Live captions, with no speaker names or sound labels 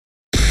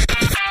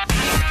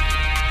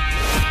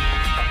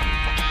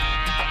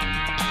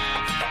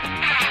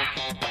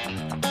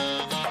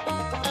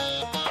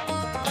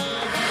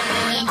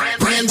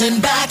Brandon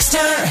Baxter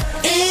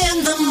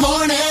in the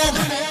morning.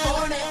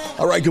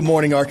 All right, good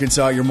morning,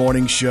 Arkansas. Your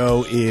morning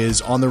show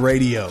is on the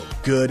radio.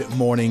 Good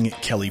morning,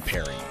 Kelly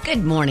Perry.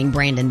 Good morning,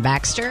 Brandon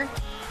Baxter.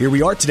 Here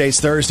we are. Today's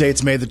Thursday.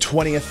 It's May the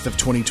 20th of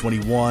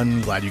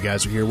 2021. Glad you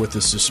guys are here with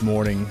us this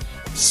morning.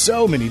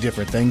 So many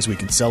different things we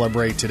can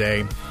celebrate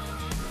today.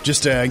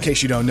 Just in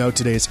case you don't know,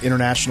 today is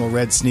International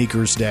Red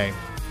Sneakers Day.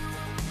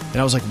 And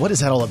I was like, what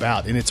is that all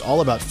about? And it's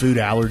all about food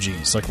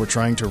allergies. Like, we're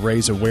trying to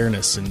raise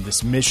awareness and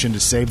this mission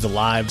to save the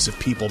lives of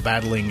people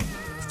battling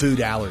food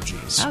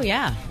allergies. Oh,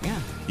 yeah.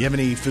 You have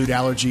any food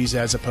allergies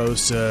as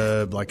opposed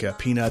to like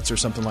peanuts or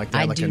something like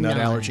that? Like a nut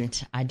allergy?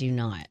 I do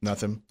not.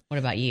 Nothing? What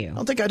about you? I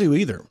don't think I do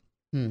either.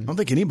 I don't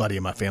think anybody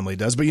in my family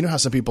does. But you know how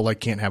some people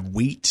can't have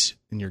wheat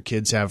and your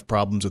kids have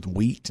problems with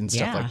wheat and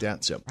stuff like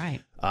that? So,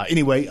 right.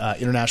 Anyway,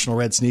 International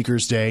Red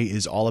Sneakers Day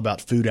is all about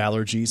food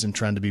allergies and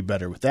trying to be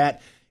better with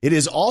that. It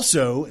is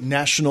also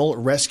National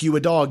Rescue a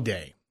Dog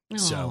Day.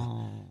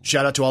 So,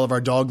 shout out to all of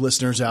our dog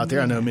listeners out there.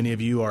 I know many of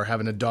you are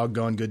having a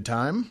doggone good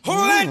time. Who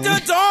let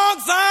the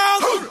dogs out?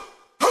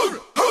 Who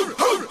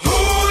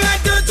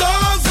let the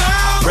dogs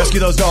out? Rescue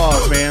those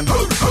dogs, man. Who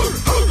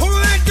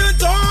let the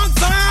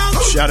dogs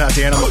out? Shout out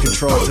to Animal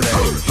Control today.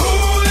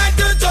 Who let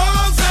the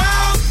dogs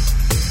out?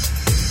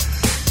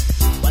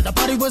 Well, the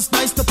party was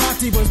nice, the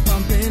party was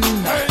pumping.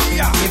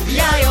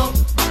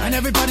 And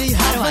everybody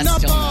having a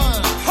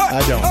fun.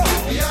 I don't know.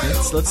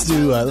 Let's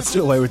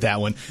do away with that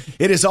one.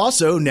 It is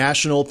also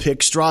National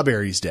Pick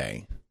Strawberries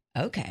Day.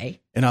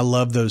 Okay. And I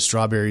love those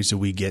strawberries that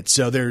we get.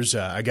 So there's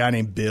a guy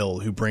named Bill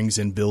who brings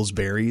in Bill's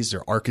Berries.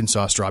 They're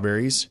Arkansas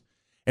strawberries.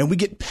 And we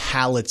get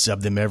pallets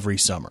of them every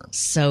summer.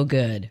 So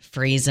good.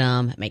 Freeze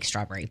them, make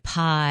strawberry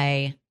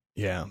pie.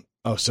 Yeah.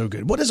 Oh, so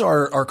good. What is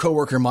our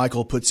coworker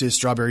Michael puts his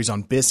strawberries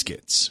on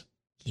biscuits?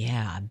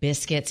 Yeah,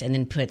 biscuits, and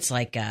then puts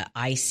like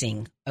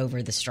icing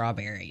over the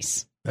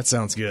strawberries. That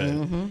sounds good.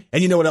 Mm-hmm.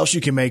 And you know what else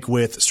you can make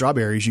with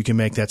strawberries? You can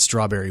make that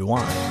strawberry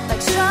wine.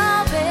 Like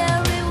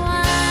strawberry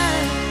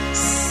wine,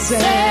 17,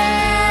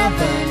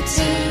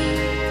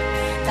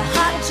 the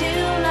hot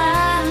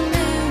July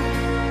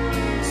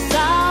moon,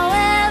 saw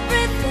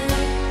everything,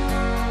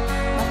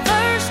 my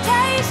first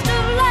taste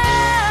of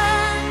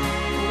love,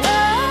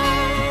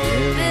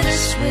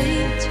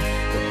 bittersweet,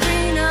 the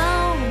green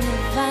on the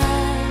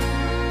vine,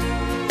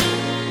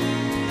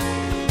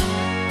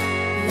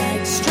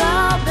 like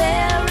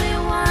strawberry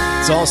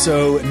wine. It's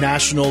also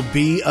National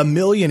Be a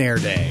Millionaire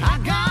Day. I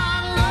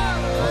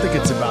don't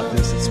think it's about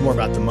this. It's more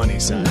about the money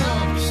side.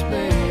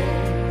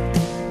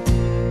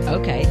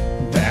 Okay.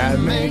 That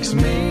makes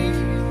me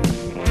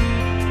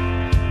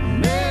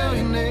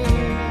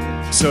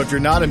millionaire. So if you're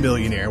not a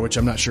millionaire, which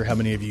I'm not sure how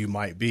many of you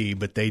might be,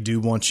 but they do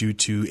want you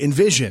to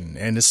envision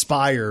and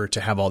aspire to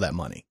have all that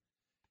money.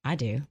 I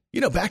do.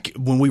 You know, back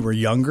when we were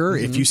younger,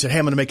 if you said, hey,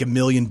 I'm going to make $1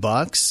 million,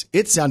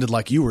 it sounded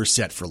like you were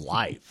set for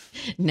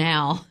life.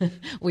 Now,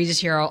 we just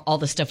hear all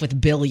the stuff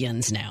with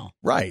billions now.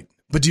 Right.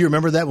 But do you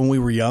remember that when we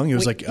were young? It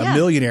was a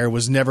millionaire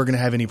was never going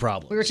to have any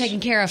problems. We were taken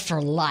care of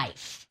for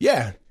life.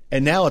 Yeah.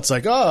 And now it's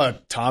like,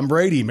 Tom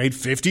Brady made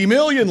 $50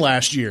 million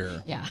last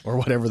year. Yeah. Or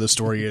whatever the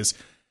story is.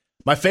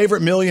 My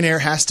favorite millionaire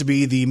has to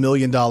be the $1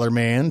 Million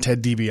Man,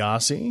 Ted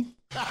DiBiase.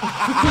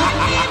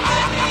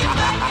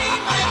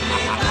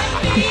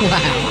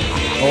 Wow.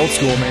 Old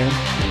school, man.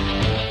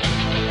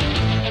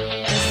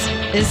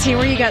 Is he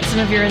where you got some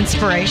of your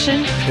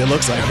inspiration? It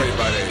looks like it.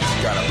 Everybody's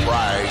got a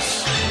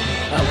price.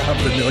 I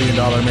love the $1 Million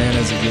Man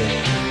as a kid.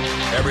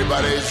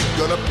 Everybody's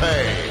gonna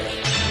pay.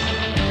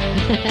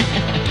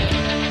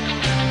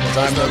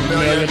 I'm the $1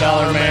 Million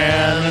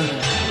Man.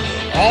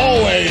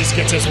 Always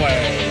gets his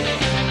way.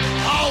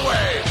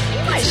 Always.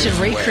 I should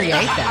recreate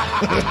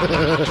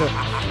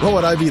that. What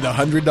would I be, the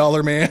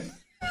 $100 Man?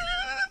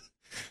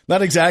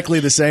 Not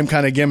exactly the same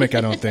kind of gimmick,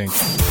 I don't think.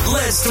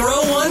 Let's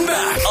throw one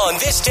back on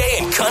this day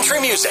in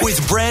country music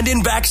with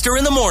Brandon Baxter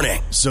in the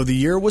morning. So the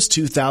year was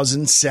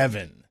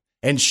 2007,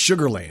 and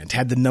Sugarland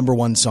had the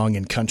 #1 song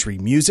in country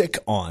music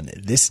on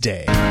this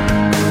day. It's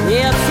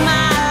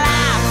my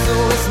life,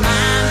 so it's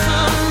mine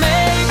to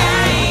make.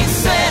 I ain't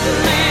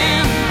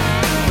settling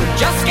for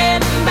just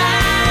getting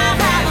by.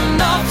 Had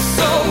enough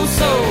so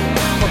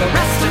for the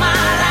rest of my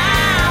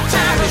life.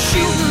 Tired of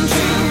shooting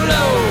too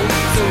low,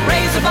 so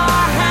raise the bar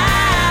high.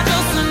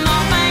 Just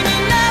enough ain't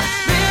enough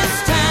this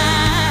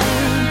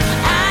time.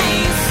 I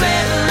ain't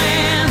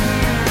settling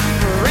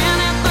for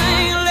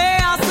anything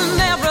less than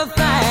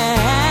everything.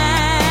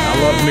 I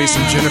loved me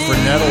some Jennifer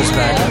Nettles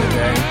back in the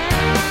day.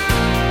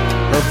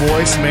 Her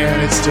voice, man,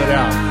 it stood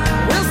out.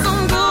 With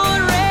some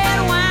good red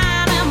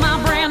wine and my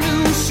brand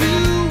new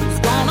shoes,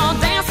 gonna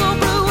dance a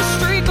blue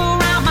streak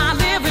around my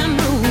living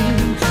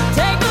room.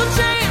 Take a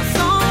chance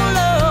on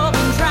love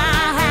and try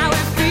how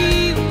it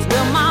feels.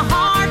 With my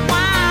heart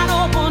wide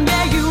open,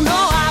 yeah, you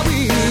know I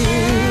will.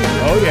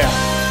 Oh, yeah.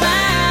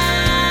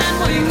 Find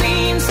what it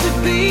means to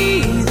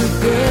be the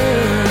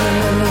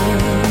girl.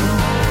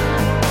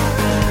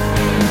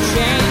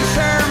 Change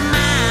her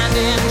mind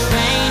and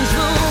change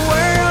the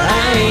world.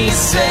 I ain't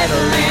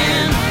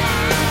settling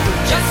for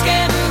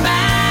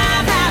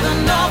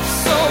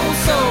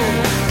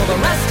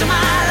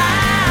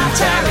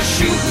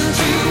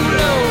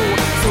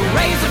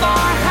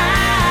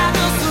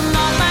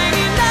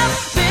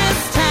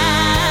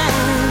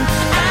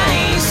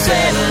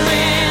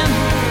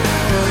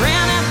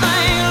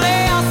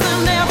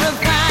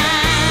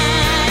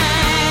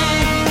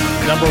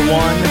number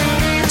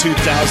 1,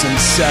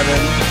 2007.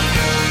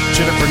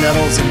 Jennifer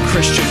Nettles and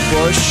Christian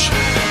Bush.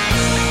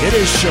 It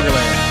is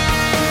Sugarland.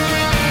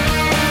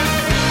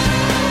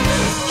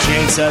 She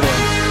ain't settling.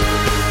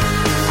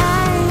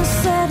 I ain't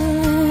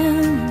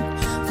settling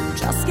for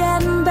just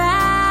getting by.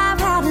 I've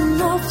had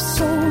enough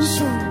so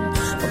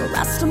for the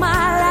rest of my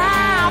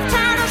life.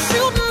 Tired of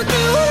shooting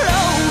too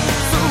low,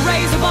 so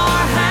raise the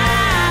bar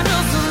high.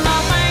 Just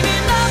nothing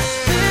enough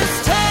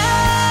this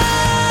time.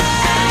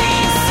 I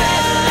ain't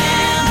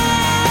settling,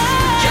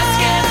 just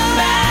getting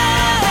by.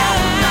 Had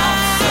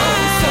enough so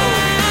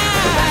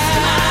for the rest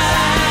of my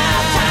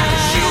life. Tired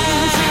of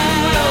shooting too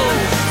low,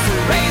 so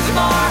raise the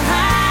bar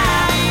high.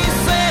 I ain't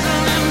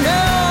settling,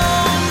 no,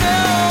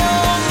 no,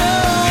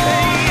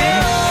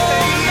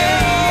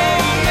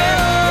 no.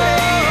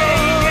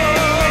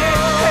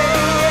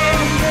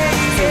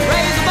 So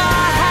raise the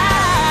bar high.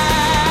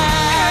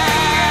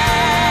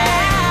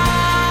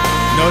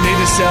 No need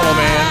to settle,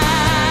 man.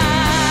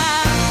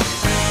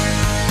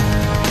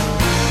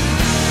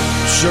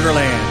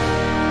 Sugarland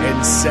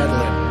and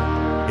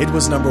Settling. It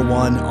was number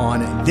 1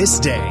 on this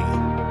day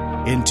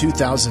in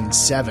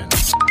 2007.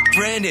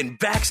 Brandon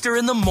Baxter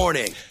in the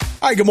morning.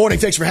 All right, good morning.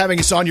 Thanks for having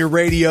us on your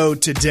radio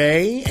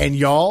today. And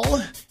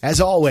y'all,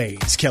 as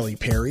always, Kelly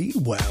Perry,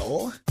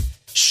 well,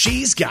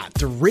 she's got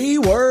 3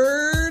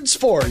 words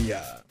for you.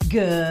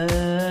 Good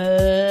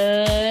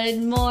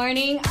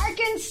morning,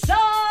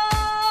 Arkansas.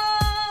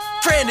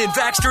 Brandon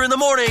Baxter in the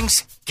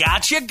mornings.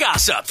 Gotcha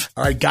Gossip.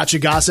 All right, gotcha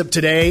gossip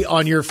today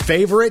on your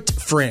favorite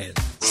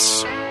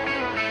friends.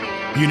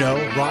 You know,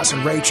 Ross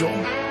and Rachel,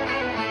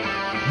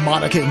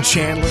 Monica and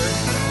Chandler,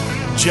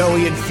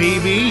 Joey and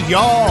Phoebe.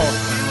 Y'all,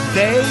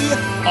 they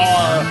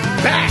are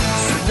back.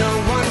 No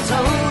one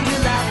told you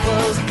life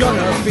was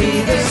gonna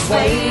be this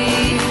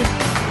way.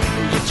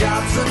 Your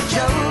job's a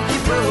joke you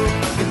broke,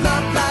 your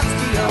love life's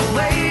the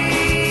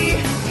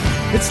away.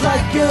 It's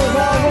like you're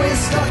always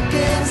stuck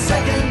in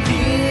second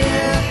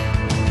gear,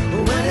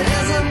 when it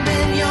hasn't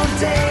been your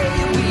day,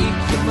 your week,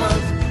 your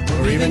month,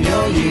 or even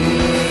your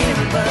year.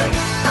 But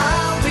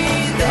I'll be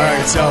there. All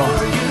right, so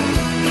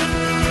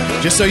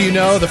just so you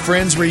know, the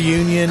Friends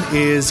reunion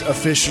is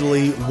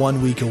officially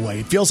 1 week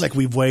away. It feels like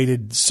we've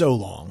waited so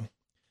long.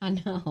 I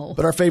know.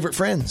 But our favorite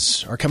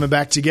friends are coming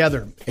back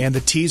together, and the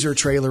teaser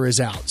trailer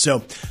is out. So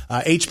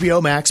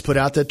HBO Max put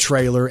out the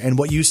trailer, and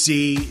what you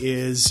see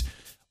is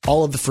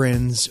all of the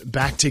friends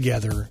back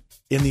together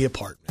in the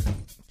apartment.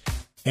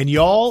 And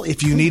y'all,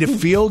 if you need to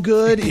feel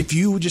good, if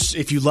you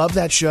love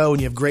that show and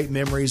you have great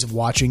memories of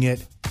watching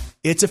it,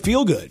 it's a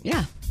feel good.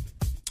 Yeah.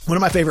 One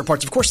of my favorite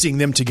parts, of course, seeing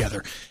them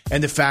together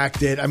and the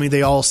fact that, I mean,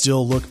 they all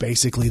still look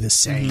basically the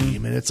same.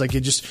 Mm-hmm. And it's like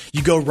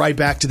you go right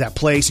back to that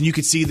place and you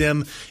could see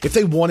them. If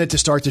they wanted to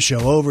start the show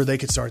over, they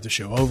could start the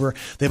show over.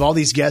 They have all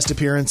these guest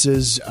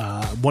appearances.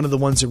 One of the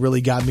ones that really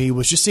got me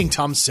was just seeing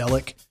Tom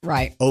Selleck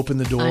open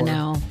the door. I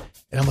know.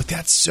 And I'm like,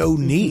 that's so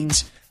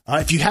neat.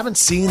 If you haven't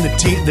seen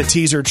the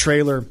teaser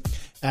trailer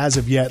as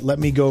of yet, let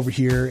me go over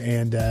here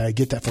and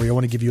get that for you. I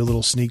want to give you a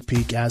little sneak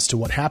peek as to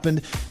what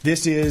happened.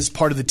 This is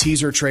part of the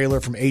teaser trailer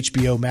from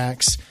HBO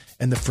Max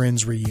and the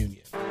Friends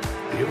reunion.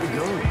 Here we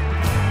go.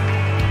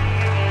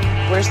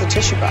 Where's the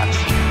tissue box?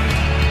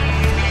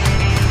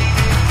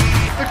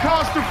 The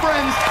cast of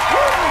Friends.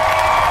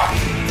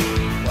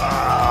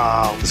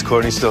 Wow. Does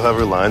Courtney still have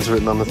her lines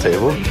written on the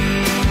table?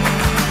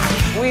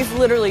 We've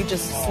literally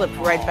just slipped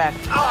right back.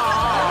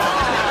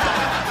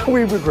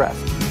 We regret.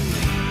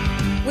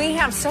 We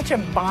have such a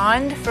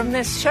bond from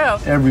this show.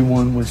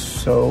 Everyone was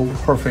so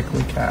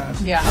perfectly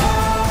cast. Yeah.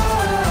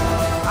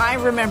 I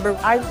remember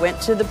I went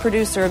to the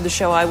producer of the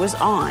show I was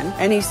on,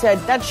 and he said,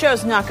 that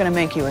show's not going to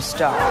make you a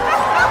star.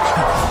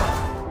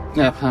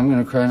 Yeah, I'm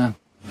going to cry now.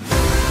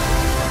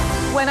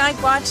 When I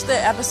watch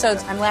the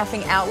episodes, I'm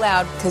laughing out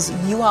loud because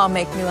you all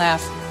make me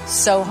laugh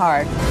so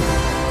hard.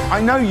 I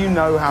know you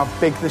know how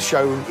big the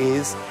show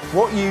is.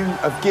 What you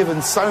have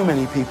given so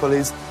many people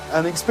is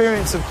an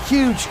experience of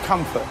huge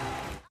comfort.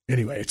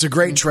 Anyway, it's a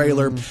great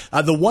trailer.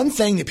 The one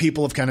thing that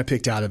people have kind of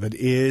picked out of it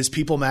is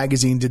People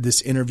Magazine did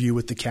this interview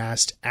with the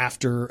cast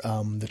after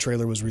the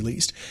trailer was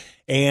released.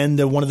 And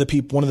one of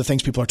the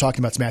things people are talking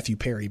about is Matthew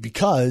Perry,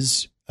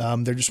 because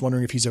they're just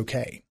wondering if he's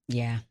okay.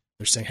 Yeah.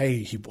 They're saying, hey,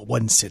 he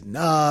wasn't sitting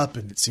up,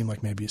 and it seemed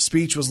like maybe his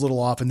speech was a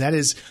little off. And that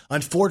is,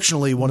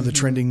 unfortunately, one of the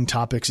trending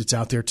topics that's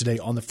out there today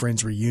on the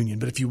Friends reunion.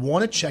 But if you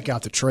want to check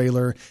out the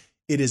trailer,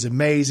 it is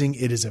amazing.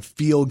 It is a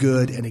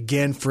feel-good. And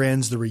again,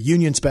 Friends, the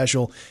reunion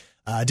special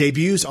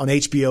debuts on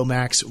HBO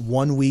Max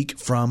 1 week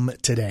from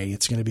today.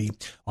 It's going to be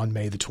on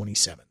May the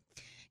 27th.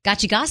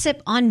 Gotcha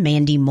Gossip on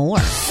Mandy Moore.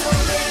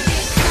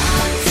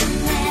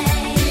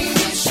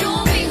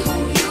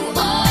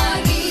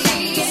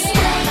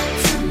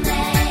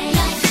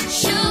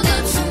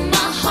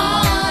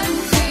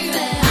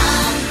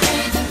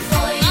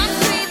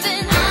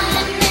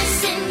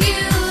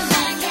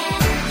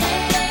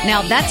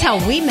 Now, that's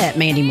how we met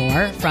Mandy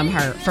Moore from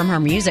her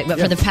music. But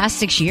for the past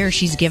 6 years,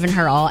 she's given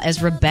her all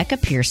as Rebecca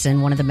Pearson,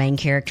 one of the main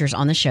characters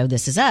on the show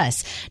This Is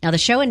Us. Now, the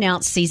show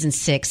announced season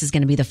 6 is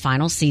going to be the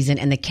final season,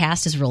 and the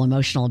cast is real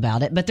emotional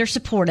about it. But they're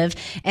supportive,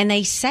 and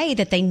they say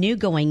that they knew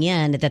going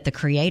in that the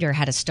creator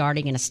had a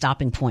starting and a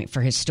stopping point for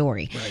his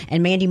story. Right.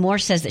 And Mandy Moore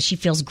says that she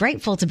feels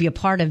grateful to be a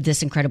part of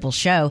this incredible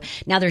show.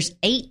 Now, there's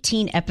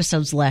 18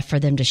 episodes left for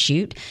them to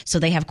shoot, so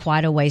they have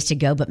quite a ways to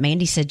go. But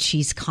Mandy said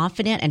she's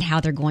confident in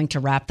how they're going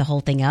to wrap the whole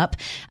thing up,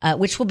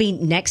 which will be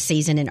next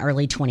season in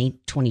early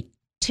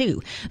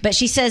 2022. But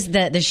she says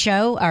that the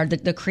show, or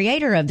the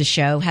creator of the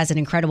show, has an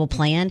incredible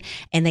plan,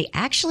 and they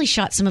actually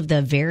shot some of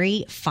the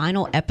very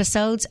final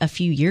episodes a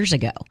few years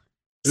ago.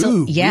 So,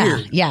 Ooh, yeah,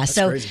 weird. yeah. That's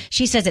So crazy.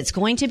 she says it's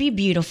going to be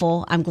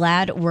beautiful. I'm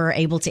glad we're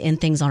able to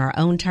end things on our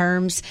own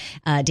terms.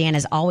 Dan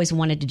has always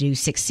wanted to do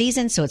 6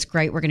 seasons, so it's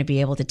great we're going to be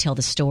able to tell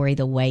the story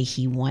the way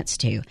he wants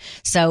to.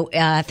 So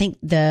I think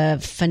the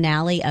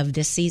finale of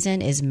this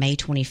season is May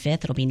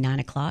 25th. It'll be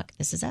 9:00.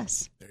 This Is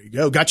Us. There you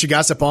go. Got your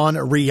gossip on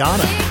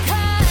Rihanna.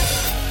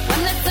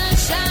 When the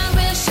sunshine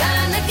will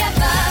shine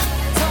together.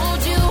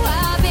 Told you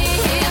I'll be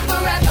here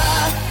forever.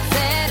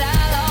 Said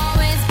I'll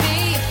always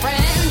be your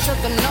friend.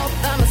 Took an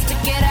oath, I'ma stick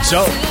it out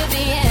So, to the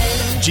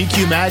end.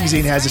 GQ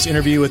Magazine has this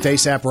interview with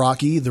A$AP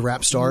Rocky, the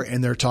rap star,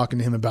 and they're talking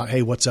to him about,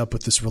 hey, what's up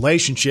with this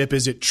relationship?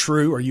 Is it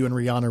true? Are you and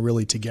Rihanna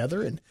really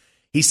together? And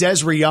he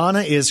says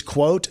Rihanna is,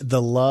 quote,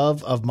 the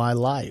love of my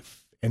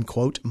life, and,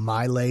 quote,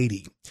 my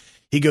lady.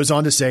 He goes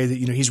on to say that,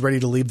 he's ready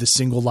to leave the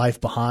single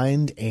life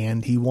behind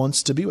and he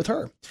wants to be with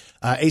her.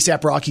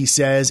 A$AP Rocky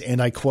says,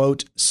 and I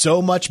quote, so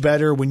much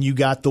better when you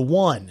got the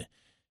one.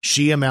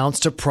 She amounts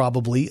to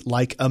probably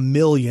like 1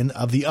 million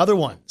of the other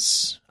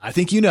ones. I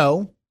think you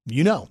know,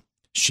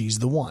 she's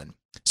the one.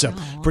 So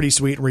pretty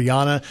sweet.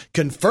 Rihanna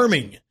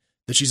confirming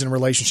that she's in a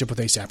relationship with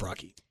A$AP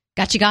Rocky.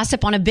 Got you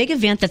gossip on a big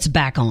event that's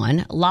back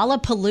on.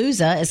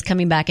 Lollapalooza is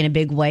coming back in a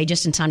big way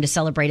just in time to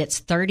celebrate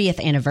its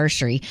 30th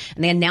anniversary.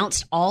 And they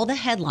announced all the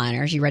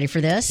headliners. You ready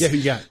for this? Yeah, who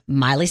you got?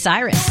 Miley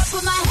Cyrus.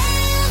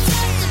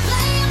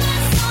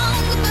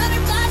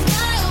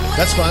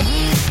 That's fun.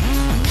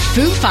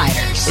 Foo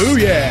Fighters. Ooh,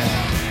 yeah.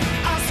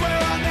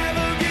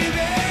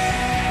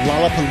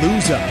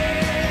 Lollapalooza.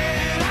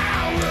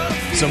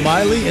 So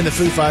Miley and the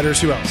Foo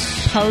Fighters. Who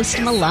else? Post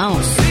Malone.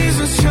 All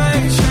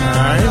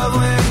right.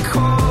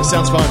 That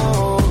sounds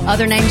fun.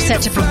 Other names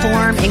set to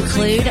perform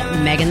include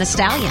Megan Thee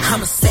Stallion.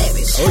 I'm a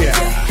savage. Oh,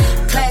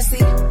 yeah.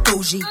 Classy,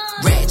 bougie,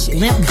 ratchet.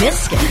 Limp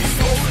Bizkit.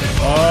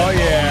 Oh,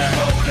 yeah.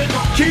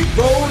 Keep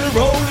rolling,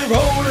 rolling,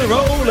 rolling,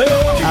 rolling.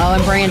 Oh,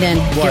 and Brandon,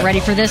 What? get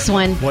ready for this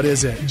one. What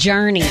is it?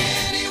 Journey.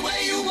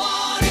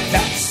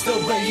 That's the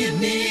way you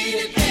need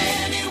it.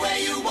 Any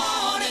way you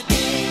want it.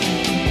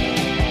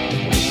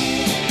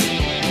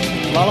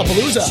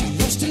 Lollapalooza.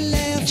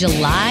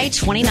 July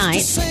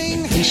 29th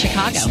in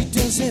Chicago.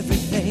 Does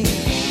everything.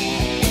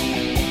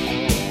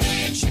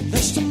 She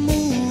loves to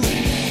move.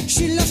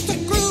 She loves to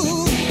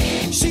groove.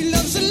 She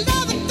loves a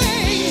lot of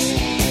things.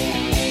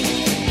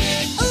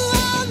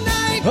 All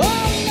night.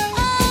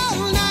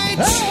 All night.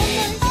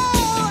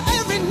 Oh,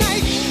 every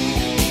night.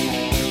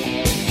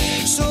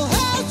 So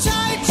hold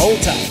tight.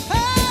 Hold tight.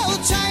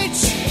 Hold tight.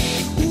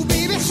 Ooh,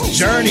 baby, hold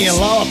Journey and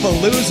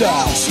Lollapalooza.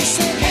 tight. She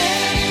said,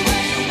 any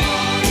way you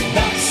want it.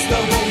 That's the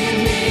way you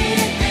need it.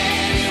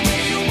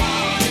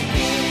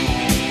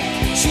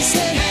 She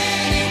said,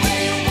 any way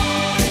you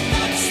want it,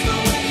 that's the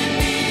way you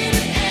need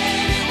it.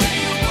 Any way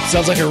you want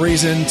Sounds like a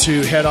reason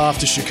to head off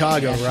to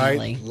Chicago,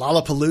 Definitely. right?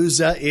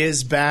 Lollapalooza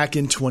is back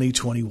in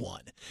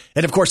 2021.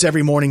 And of course,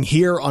 every morning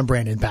here on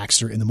Brandon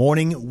Baxter in the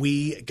Morning,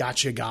 we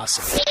got you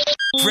gossip.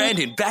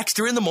 Brandon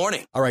Baxter in the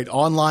morning. All right,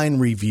 online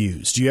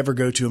reviews. Do you ever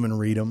go to them and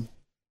read them?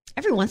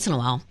 Every once in a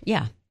while,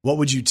 yeah. What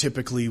would you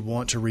typically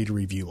want to read a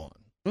review on?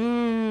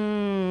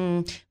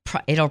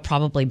 It'll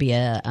probably be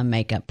a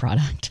makeup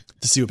product.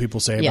 To see what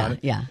people say about it?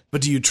 Yeah.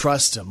 But do you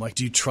trust them? Like,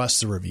 do you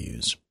trust the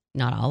reviews?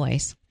 Not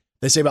always.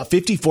 They say about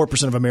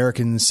 54% of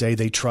Americans say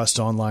they trust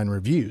online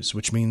reviews,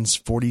 which means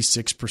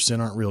 46%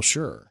 aren't real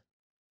sure.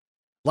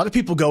 A lot of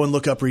people go and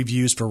look up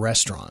reviews for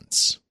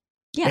restaurants.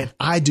 Yeah. And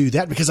I do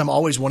that because I'm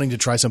always wanting to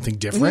try something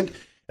different,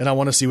 and I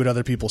want to see what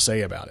other people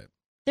say about it.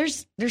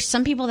 There's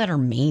some people that are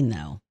mean,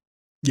 though.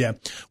 Yeah.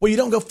 Well, you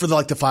don't go for the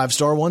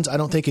 5-star ones, I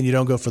don't think, and you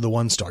don't go for the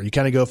 1-star. You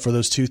kind of go for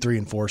those 2, 3,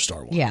 and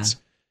 4-star ones.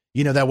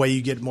 Yeah. That way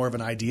you get more of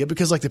an idea,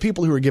 because the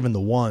people who are given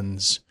the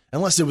ones,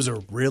 unless it was a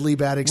really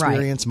bad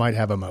experience, might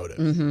have a motive.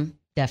 Mm-hmm.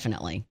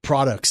 Definitely.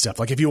 Product stuff.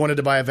 Like if you wanted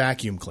to buy a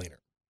vacuum cleaner.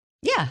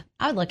 Yeah,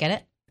 I would look at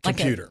it.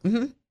 Computer.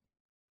 Mm-hmm.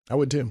 I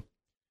would too.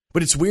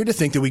 But it's weird to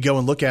think that we go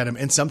and look at them,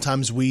 and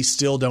sometimes we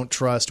still don't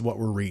trust what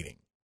we're reading.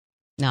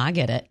 No, I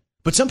get it.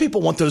 But some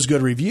people want those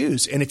good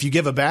reviews, and if you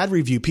give a bad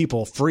review,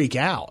 people freak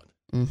out.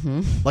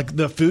 Mm-hmm. Like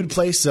the food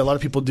place, a lot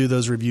of people do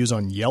those reviews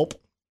on Yelp.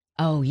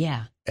 Oh,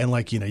 yeah. And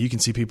you can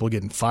see people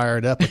getting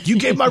fired up. Like, you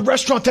gave my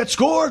restaurant that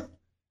score?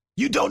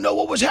 You don't know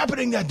what was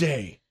happening that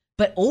day.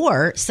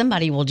 Or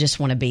somebody will just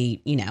want to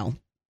be,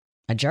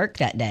 a jerk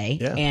that day,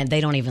 and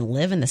they don't even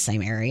live in the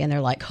same area, and they're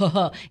like,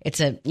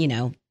 it's a,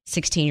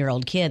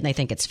 16-year-old kid and they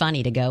think it's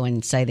funny to go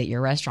and say that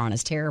your restaurant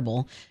is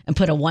terrible and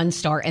put a 1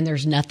 star and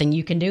there's nothing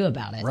you can do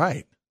about it.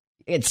 Right.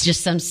 It's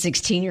just some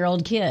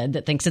 16-year-old kid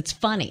that thinks it's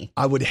funny.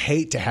 I would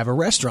hate to have a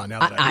restaurant now.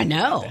 That I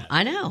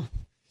know.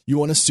 You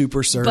want to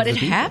super serve But the it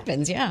people.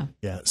 happens, yeah.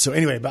 Yeah. So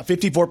anyway, about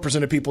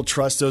 54% of people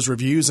trust those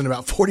reviews and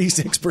about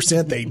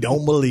 46% they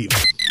don't believe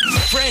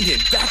it. Brandon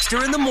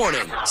Baxter in the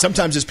morning.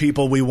 Sometimes as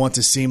people, we want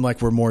to seem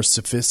like we're more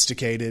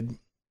sophisticated.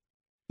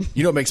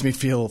 You know what makes me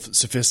feel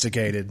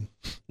sophisticated?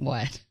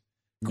 What?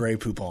 Grey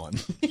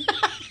Poupon.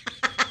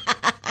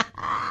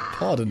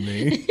 Pardon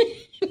me.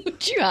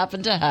 Would you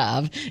happen to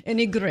have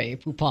any Grey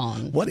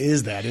Poupon? What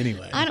is that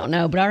anyway? I don't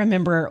know, but I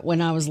remember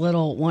when I was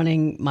little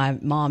wanting my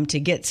mom to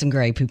get some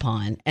Grey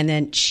Poupon, and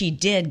then she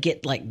did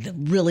get like the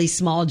really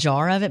small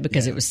jar of it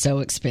because it was so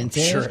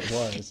expensive. Sure it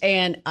was.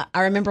 And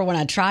I remember when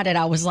I tried it,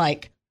 I was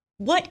like,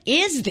 what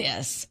is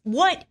this?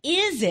 What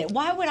is it?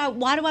 Why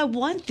do I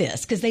want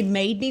this? Because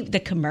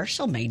the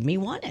commercial made me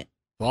want it.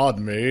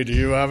 Pardon me, do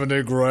you have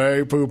any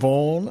Grey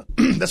Poupon?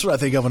 That's what I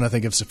think of when I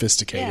think of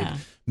sophisticated. Yeah.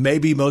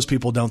 Maybe most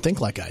people don't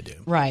think like I do.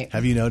 Right.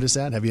 Have you noticed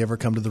that? Have you ever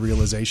come to the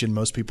realization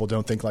most people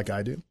don't think like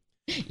I do?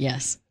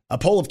 Yes. A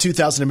poll of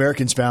 2,000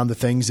 Americans found the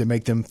things that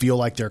make them feel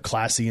like they're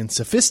classy and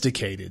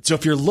sophisticated. So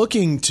if you're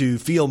looking to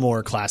feel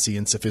more classy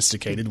and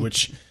sophisticated,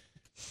 which,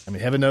 I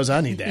mean, heaven knows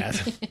I need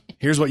that,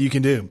 here's what you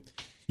can do.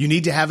 You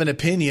need to have an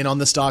opinion on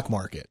the stock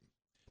market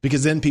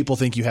because then people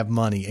think you have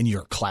money and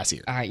you're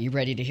classier. All right, you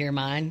ready to hear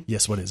mine?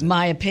 Yes, what is it?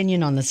 My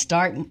opinion on the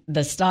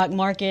stock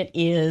market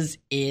is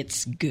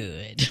it's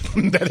good.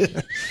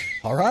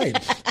 All right.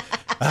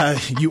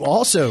 You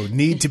also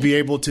need to be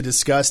able to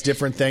discuss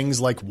different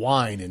things like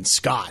wine and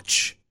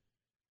scotch.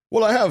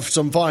 Well, I have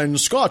some fine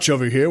scotch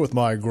over here with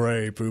my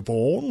Grey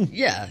Poupon.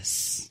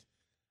 Yes.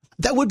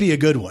 That would be a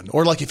good one.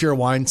 Or like if you're a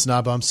wine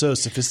snob, I'm so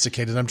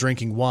sophisticated, I'm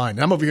drinking wine. And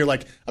I'm over here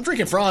like, I'm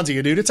drinking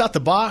Franzia, dude. It's out the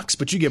box,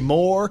 but you get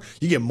more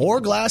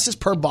glasses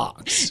per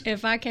box.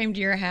 If I came to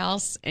your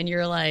house and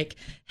you're like,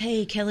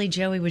 hey, Kelly,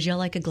 Joey, would y'all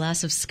like a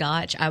glass of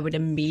scotch? I would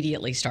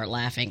immediately start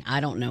laughing. I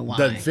don't know why.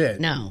 Doesn't fit.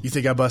 No. You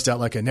think I bust out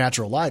like a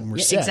natural light and we're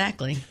set.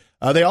 Exactly.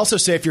 They also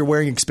say if you're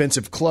wearing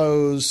expensive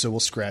clothes, so we'll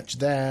scratch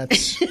that.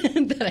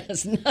 That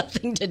has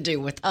nothing to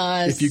do with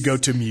us. If you go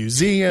to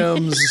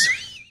museums.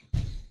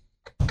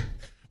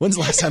 When's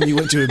the last time you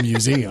went to a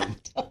museum?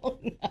 I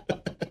don't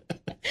know.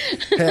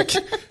 Heck,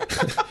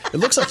 it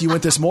looks like you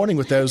went this morning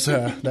with those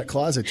that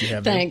closet you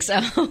have there. Thanks.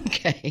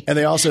 Okay. And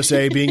they also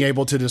say being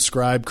able to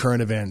describe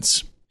current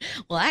events.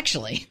 Well,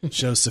 actually.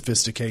 Shows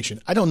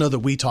sophistication. I don't know that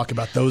we talk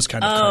about those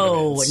kind of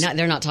current events.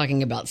 They're not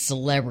talking about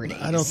celebrities.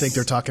 I don't think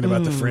they're talking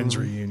about the Friends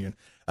reunion.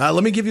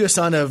 Let me give you a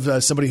sign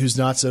of somebody who's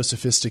not so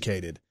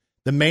sophisticated.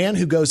 The man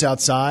who goes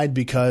outside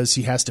because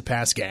he has to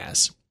pass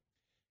gas.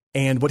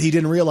 And what he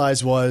didn't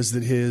realize was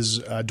that his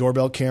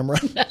doorbell camera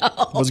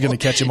was going to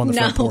catch him on the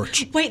front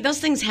porch. Wait, those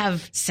things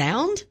have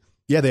sound?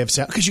 Yeah, they have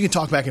sound because you can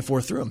talk back and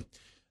forth through them.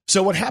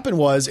 So what happened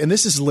was, and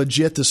this is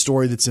legit the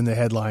story that's in the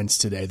headlines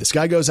today. This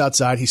guy goes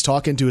outside. He's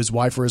talking to his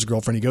wife or his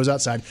girlfriend. He goes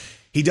outside.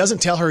 He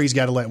doesn't tell her he's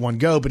got to let one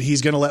go, but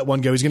he's going to let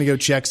one go. He's going to go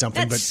check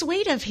something. That's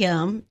sweet of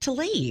him to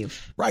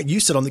leave. Right. You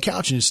sit on the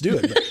couch and just do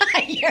it.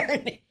 You're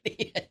an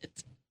idiot.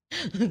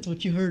 That's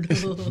what you heard.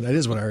 That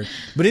is what I heard.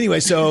 But anyway,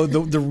 so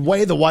the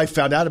way the wife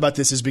found out about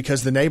this is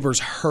because the neighbors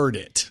heard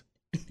it.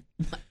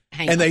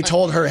 And they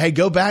told her, hey,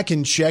 go back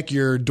and check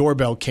your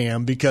doorbell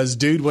cam because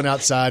dude went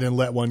outside and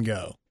let one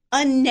go.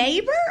 A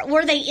neighbor?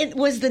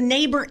 Was the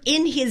neighbor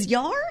in his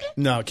yard?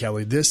 No,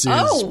 Kelly, this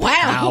is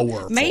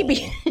powerful. Maybe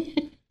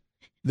he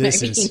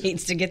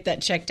needs to get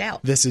that checked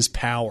out. This is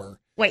power.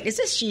 Wait, is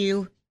this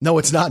you? No,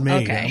 it's not me.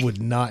 Okay. I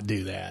would not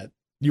do that.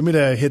 You want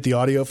me to hit the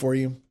audio for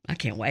you? I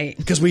can't wait.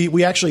 Because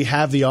we actually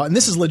have the audio. And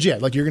this is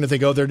legit. Like, you're going to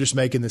think, oh, they're just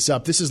making this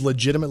up. This is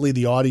legitimately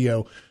the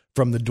audio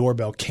from the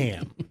doorbell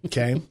cam.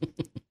 Okay?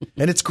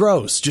 And it's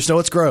gross. Just know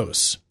it's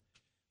gross.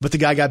 But the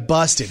guy got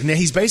busted. And then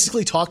he's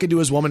basically talking to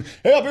his woman,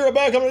 hey, I'll be right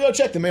back. I'm going to go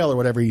check the mail or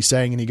whatever he's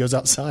saying. And he goes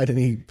outside and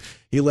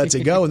he lets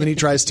it go. And then he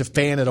tries to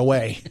fan it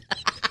away.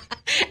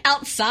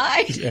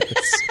 Outside? Yes.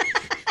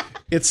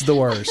 It's the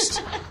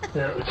worst.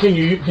 Yeah, can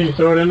you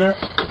throw it in there?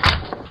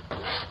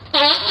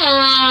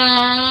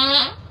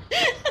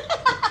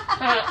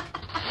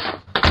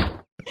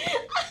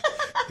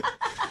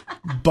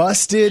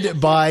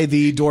 Busted by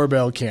the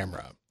doorbell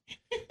camera.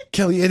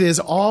 Kelly, it is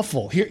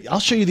awful. Here, I'll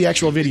show you the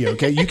actual video,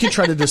 okay? You can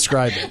try to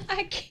describe it.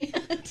 I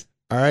can't.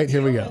 All right,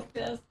 here we go.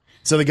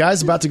 So the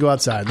guy's about to go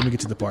outside. Let me get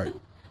to the part.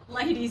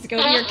 Ladies, go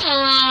to your...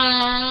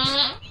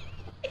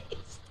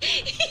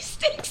 He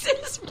sticks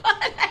his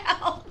butt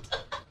out.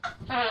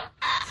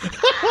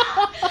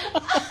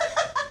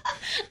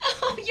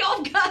 Oh,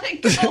 y'all gotta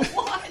go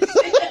watch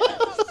this.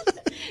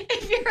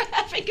 If you're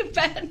having a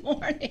bad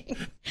morning,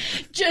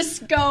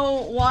 just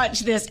go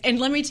watch this. And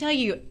let me tell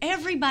you,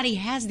 everybody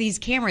has these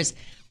cameras.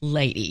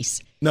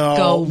 Ladies,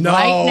 go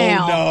right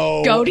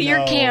now. Go to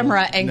your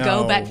camera and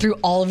go back through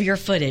all of your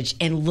footage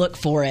and look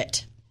for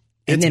it.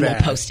 And then we'll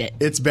post it.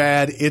 It's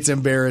bad. It's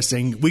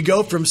embarrassing. We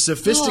go from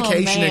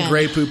sophistication and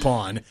Grey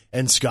Poupon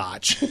and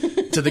scotch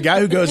to the guy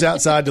who goes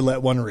outside to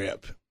let one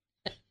rip.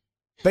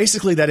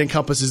 Basically, that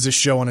encompasses this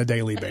show on a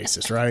daily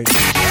basis, right?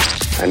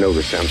 I know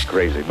this sounds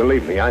crazy.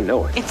 Believe me, I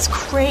know it. It's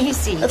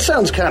crazy. That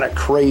sounds kind of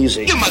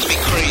crazy. You must be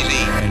crazy.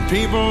 And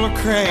people are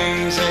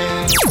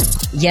crazy.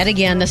 Yet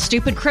again, the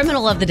stupid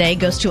criminal of the day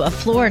goes to a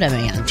Florida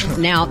man.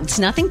 Now, it's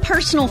nothing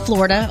personal,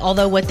 Florida,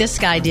 although what this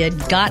guy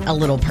did got a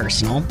little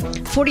personal.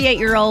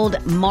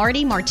 48-year-old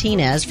Marty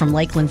Martinez from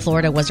Lakeland,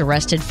 Florida, was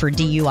arrested for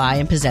DUI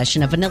and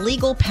possession of an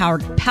illegal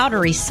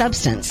powdery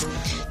substance.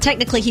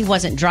 Technically, he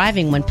wasn't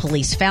driving when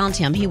police found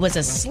him. He was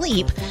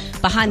asleep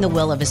behind the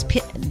wheel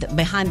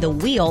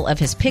of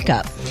his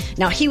pickup.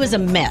 Now, he was a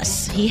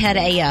mess. He had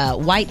a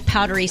white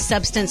powdery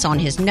substance on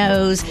his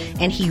nose,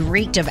 and he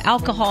reeked of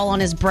alcohol on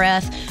his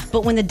breath.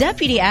 But when the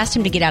deputy asked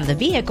him to get out of the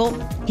vehicle,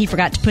 he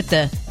forgot to put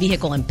the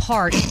vehicle in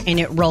park, and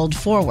it rolled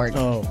forward.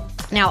 Oh.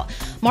 Now,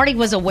 Marty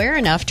was aware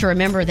enough to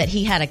remember that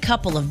he had a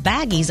couple of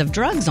baggies of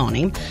drugs on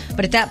him,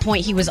 but at that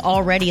point he was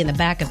already in the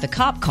back of the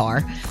cop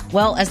car.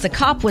 Well, as the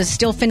cop was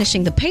still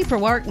finishing the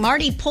paperwork,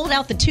 Marty pulled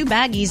out the 2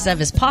 baggies of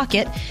his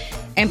pocket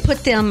and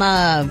put them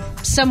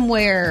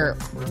somewhere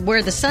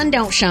where the sun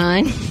don't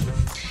shine.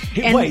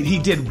 Wait, he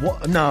did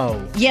what?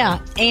 No. Yeah,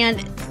 and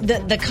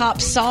the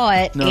cops saw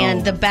it,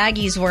 and the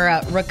baggies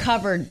were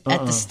recovered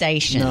at the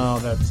station. No,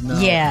 that's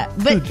not. Yeah,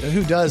 but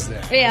who does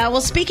that? Yeah, well,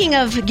 speaking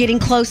of getting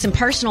close and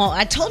personal,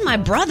 I told my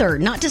brother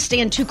not to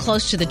stand too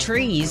close to the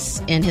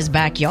trees in his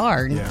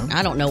backyard. Yeah.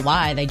 I don't know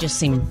why; they just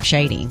seem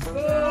shady.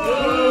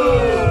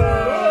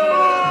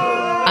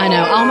 I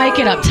know. I'll make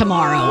it up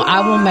tomorrow.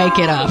 I will make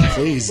it up.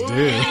 Please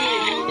do.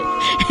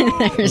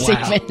 There's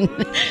even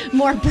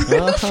more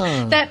proof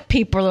that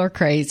people are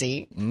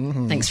crazy.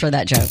 Mm-hmm. Thanks for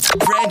that joke.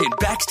 Brandon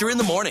Baxter in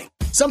the morning.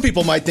 Some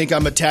people might think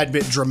I'm a tad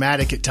bit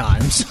dramatic at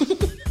times.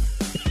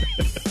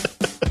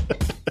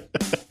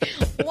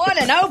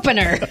 What an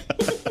opener.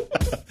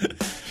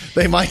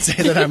 They might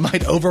say that I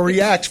might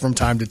overreact from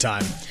time to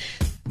time.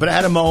 But I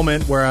had a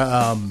moment where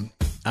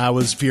I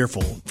was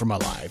fearful for my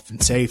life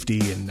and safety,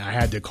 and I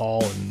had to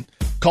call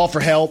for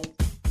help.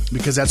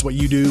 Because that's what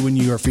you do when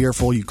you are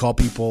fearful. You call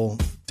people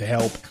to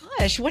help.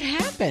 Gosh, what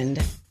happened?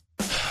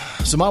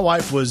 So my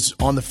wife was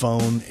on the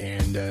phone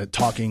and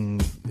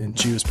talking, and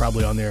she was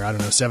probably on there,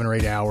 7 or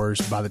 8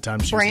 hours by the time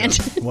she was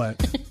done.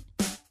 What?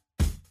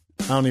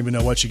 I don't even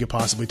know what she could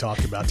possibly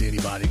talk about to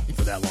anybody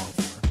for that long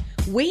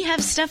for. We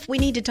have stuff we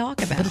need to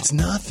talk about. But it's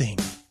nothing.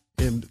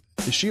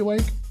 Is she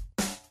awake?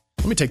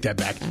 Let me take that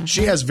back.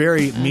 She has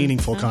very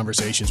meaningful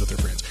conversations with her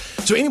friends.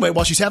 So anyway,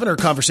 while she's having her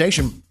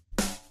conversation,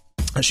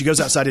 she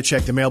goes outside to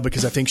check the mail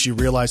because I think she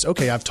realized,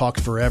 okay, I've talked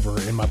forever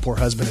and my poor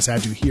husband has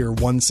had to hear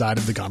one side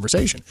of the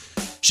conversation.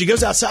 She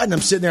goes outside and I'm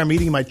sitting there, I'm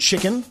eating my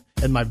chicken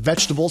and my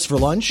vegetables for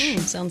lunch.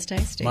 Sounds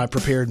tasty. My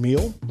prepared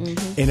meal.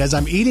 Mm-hmm. And as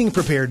I'm eating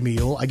prepared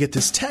meal, I get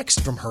this text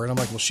from her and I'm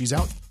like, well, she's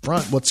out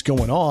front. What's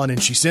going on?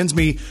 And she sends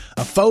me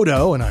a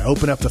photo and I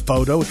open up the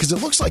photo because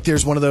it looks like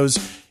there's one of those,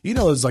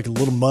 those like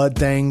little mud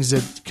things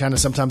that kind of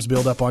sometimes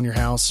build up on your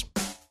house.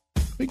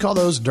 We call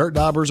those dirt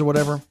daubers or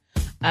whatever.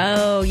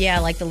 Oh, yeah,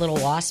 like the little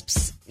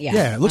wasps.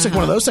 Yeah, it looks like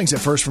one of those things at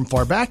first from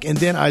far back. And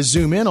then I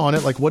zoom in on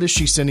it, like, what is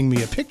she sending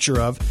me a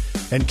picture of?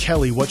 And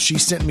Kelly, what she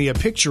sent me a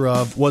picture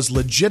of was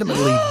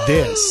legitimately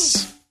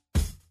this.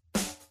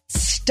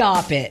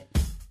 Stop it.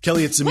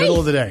 Kelly, it's the middle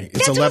of the day.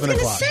 It's 11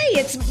 o'clock. That's what I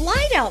was going to say. It's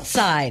light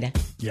outside.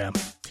 Yeah.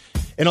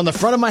 And on the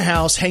front of my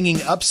house,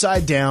 hanging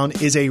upside down,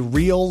 is a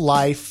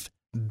real-life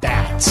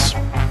bat.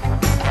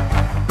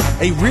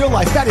 A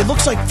real-life bat. It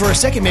looks like for a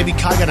second maybe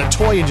Kai got a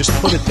toy and just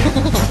put it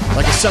there.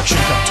 Like a suction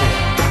cup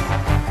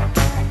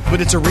toy. But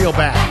it's a real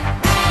bat.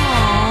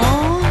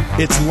 Aww.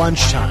 It's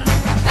lunchtime.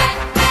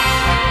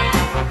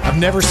 I've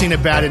never seen a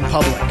bat in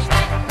public.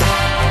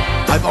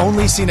 I've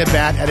only seen a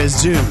bat at a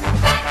zoo. In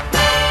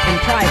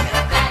private.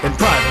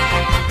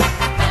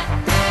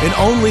 And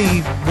only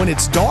when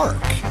it's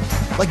dark.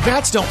 Like,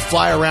 bats don't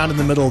fly around in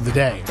the middle of the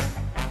day.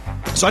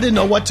 So I didn't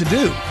know what to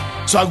do.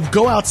 So I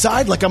go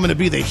outside like I'm going to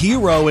be the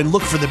hero and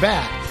look for the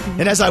bat.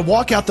 And as I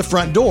walk out the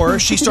front door,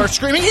 she starts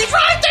screaming, "He's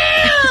right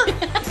there!"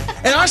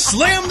 And I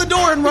slam the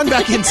door and run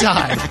back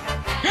inside.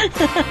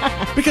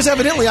 Because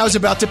evidently I was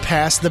about to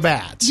pass the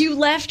bat. You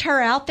left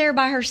her out there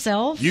by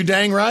herself? You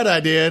dang right I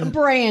did.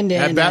 Brandon.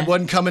 That bat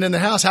wasn't coming in the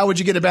house. How would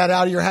you get a bat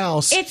out of your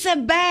house? It's a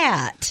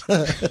bat.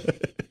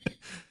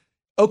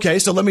 Okay,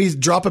 so let me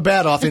drop a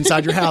bat off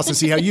inside your house and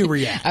see how you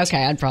react.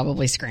 Okay, I'd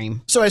probably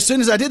scream. So as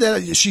soon as I did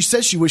that, she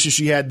says she wishes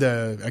she had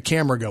a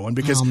camera going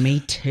because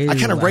me too. I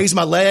kind of raised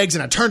my legs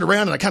and I turned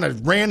around and I kind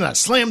of ran and I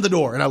slammed the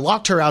door and I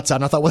locked her outside.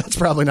 And I thought, well, that's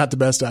probably not the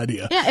best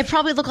idea. Yeah, it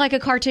probably looked like a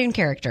cartoon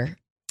character.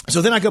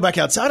 So then I go back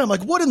outside. I'm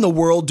like, what in the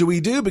world do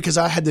we do? Because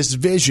I had this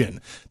vision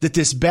that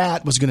this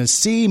bat was going to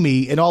see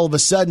me and all of a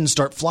sudden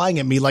start flying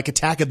at me like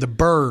Attack of the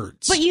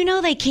Birds. But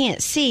they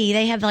can't see.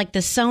 They have like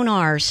the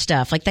sonar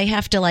stuff. Like they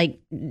have to like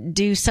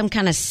do some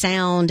kind of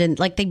sound and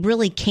like they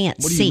really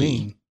can't see. What do you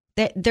mean?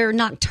 They're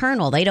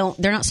nocturnal.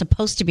 They're not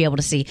supposed to be able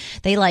to see.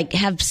 They like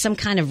have some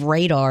kind of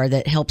radar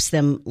that helps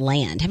them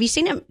land. Have you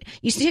seen them?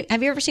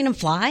 Have you ever seen them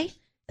fly?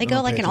 They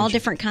go like in all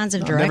different kinds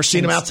of directions. I've never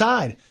seen them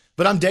outside.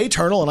 But I'm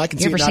dayturnal and I can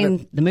see it. You ever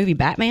seen the movie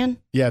Batman?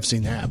 Yeah, I've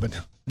seen that.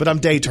 But but I'm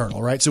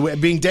day-turnal, right? So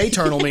being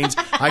day-turnal means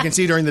I can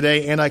see during the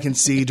day and I can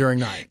see during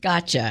night.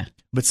 Gotcha.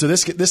 But so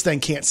this thing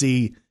can't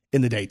see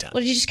in the daytime. Well,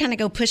 did you just kind of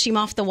go push him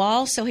off the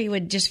wall so he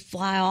would just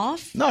fly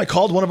off? No, I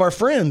called one of our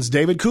friends,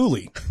 David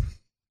Cooley.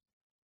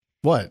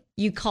 What?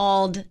 You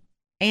called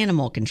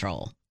animal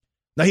control.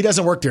 No, he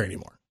doesn't work there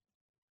anymore.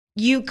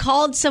 You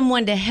called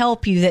someone to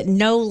help you that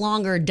no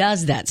longer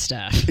does that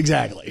stuff.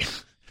 Exactly.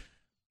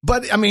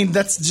 But, I mean,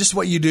 that's just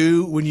what you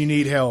do when you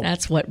need help.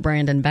 That's what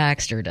Brandon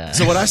Baxter does.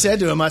 So what I said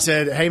to him, I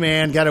said, hey,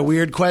 man, got a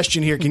weird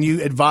question here. Can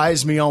you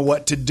advise me on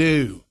what to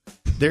do?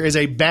 There is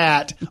a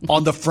bat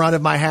on the front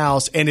of my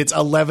house, and it's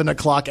 11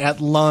 o'clock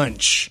at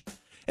lunch.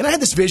 And I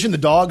had this vision. The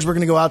dogs were going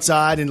to go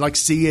outside and, like,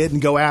 see it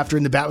and go after it,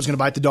 and the bat was going to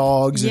bite the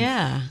dogs. And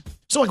yeah.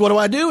 So, like, what do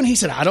I do? And he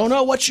said, I don't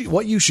know what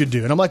you should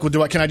do. And I'm like,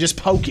 well, can I just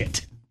poke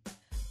it?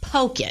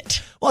 Poke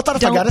it. Well, I thought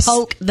if Don't I got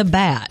poke the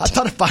bat. I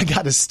thought if I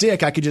got a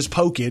stick, I could just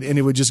poke it and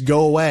it would just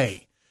go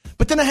away.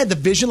 But then I had the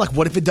vision, like,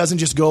 what if it doesn't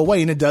just go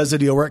away and it does the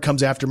deal where it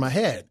comes after my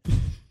head?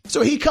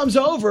 So he comes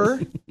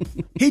over,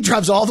 he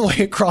drives all the way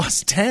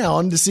across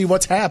town to see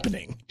what's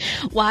happening.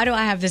 Why do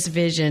I have this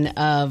vision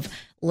of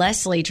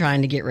Leslie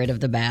trying to get rid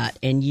of the bat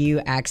and you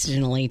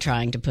accidentally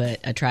trying to put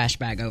a trash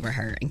bag over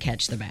her and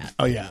catch the bat?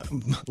 Oh, yeah.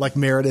 Like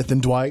Meredith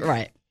and Dwight.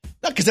 Right.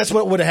 Because that's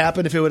what would have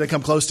happened if it would have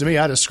come close to me.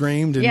 I'd have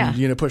screamed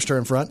and pushed her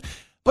in front.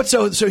 But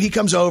so he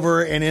comes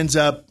over and ends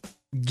up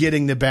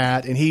getting the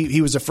bat, and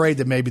he was afraid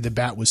that maybe the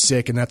bat was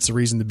sick, and that's the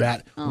reason the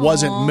bat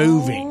wasn't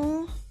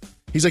moving.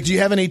 He's like, "Do you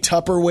have any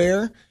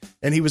Tupperware?"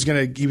 And he was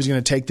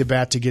gonna take the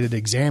bat to get it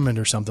examined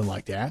or something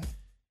like that.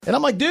 And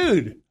I'm like,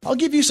 "Dude, I'll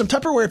give you some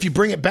Tupperware if you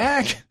bring it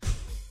back."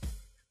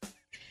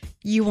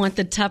 You want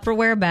the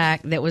Tupperware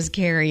back that was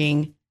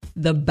carrying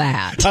the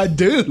bat. I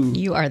do.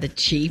 You are the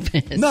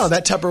cheapest. No,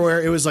 that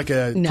Tupperware, it was like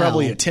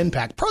probably a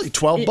 10-pack, probably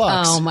 $12.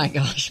 Oh my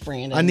gosh,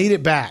 Brandon. I need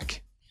it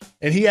back.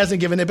 And he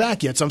hasn't given it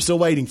back yet, so I'm still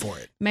waiting for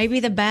it.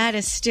 Maybe the bat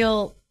is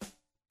still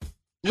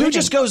Who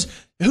just goes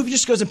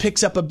and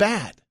picks up a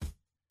bat?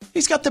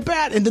 He's got the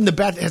bat, and then the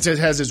bat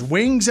has his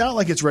wings out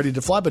like it's ready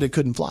to fly, but it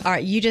couldn't fly. All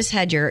right, you just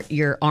had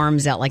your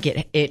arms out like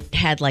it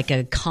had like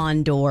a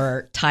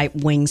condor type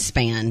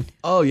wingspan.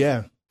 Oh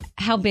yeah.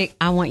 How big?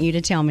 I want you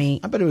to tell me.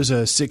 I bet it was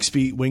a 6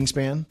 feet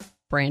wingspan.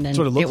 Brandon, That's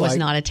what it looked was like.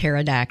 not a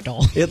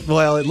pterodactyl. It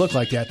looked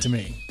like that to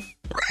me.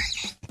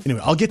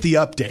 Anyway, I'll get the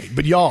update.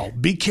 But y'all,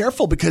 be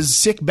careful because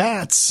sick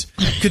bats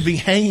could be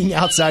hanging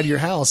outside your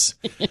house.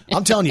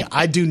 I'm telling you,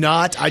 I do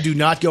not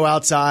go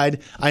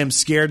outside. I am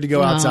scared to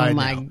go outside. Oh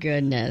my now.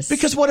 goodness.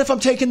 Because what if I'm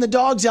taking the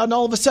dogs out and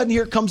all of a sudden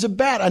here comes a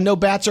bat? I know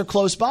bats are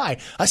close by.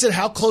 I said,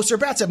 how close are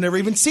bats? I've never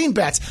even seen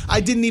bats. I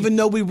didn't even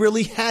know we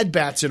really had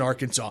bats in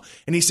Arkansas.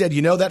 And he said,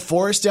 you know that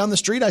forest down the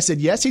street? I said,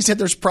 yes. He said,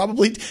 there's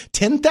probably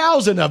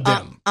 10,000 of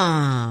them.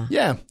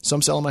 Yeah. So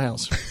I'm selling my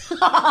house.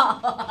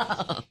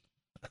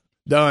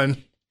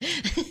 Done.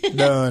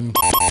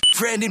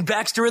 Brandon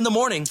Baxter in the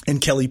morning.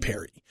 And Kelly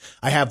Perry,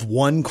 I have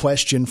one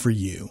question for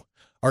you.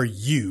 Are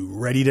you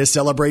ready to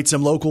celebrate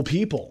some local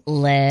people?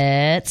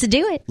 Let's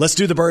do it. Let's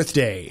do the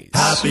birthdays.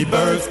 Happy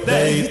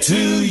birthday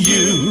to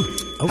you.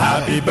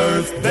 Happy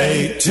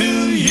birthday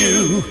to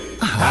you.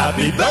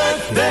 Happy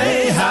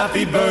birthday,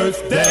 happy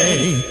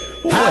birthday.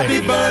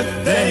 Happy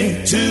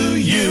birthday to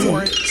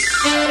you.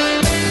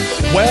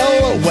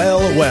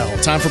 Well.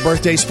 Time for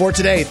birthdays for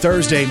today,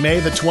 Thursday, May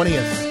the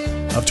 20th.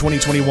 Of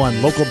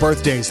 2021. Local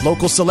birthdays,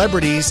 local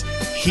celebrities.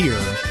 Here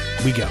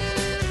we go.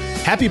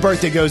 Happy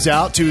birthday goes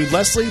out to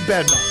Leslie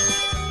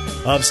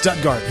Bednar of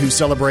Stuttgart, who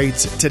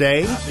celebrates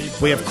today.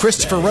 We have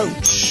Christopher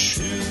Roach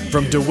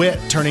from DeWitt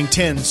turning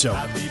 10. So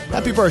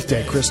happy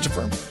birthday,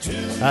 Christopher.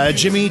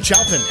 Jimmy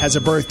Chalpin has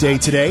a birthday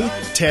today.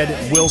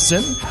 Ted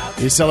Wilson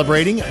is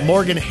celebrating.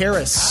 Morgan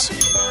Harris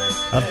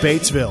of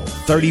Batesville,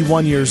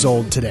 31 years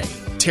old today.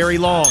 Terry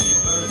Long,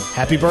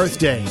 happy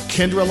birthday.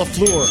 Kendra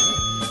LaFleur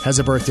has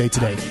a birthday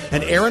today.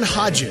 And Aaron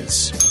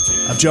Hodges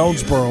of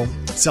Jonesboro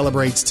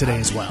celebrates today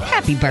as well.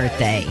 Happy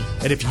birthday.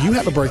 And if you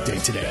have a birthday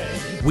today,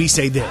 we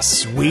say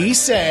this. We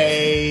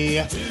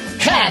say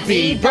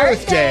happy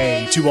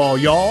birthday to all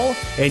y'all,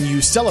 and you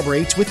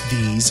celebrate with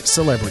these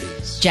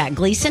celebrities. Jack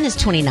Gleason is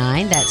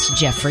 29. That's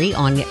Jeffrey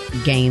on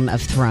Game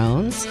of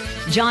Thrones.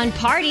 John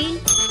Party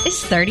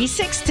is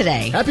 36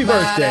 today. Happy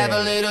birthday. Might have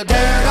a little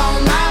dirt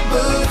on my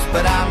boots,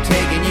 but I'm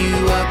taking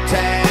you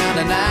uptown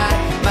tonight.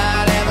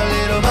 Might have a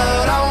little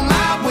mud on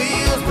my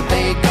wheels, but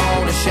they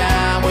gonna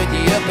shine with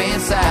you up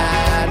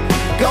inside.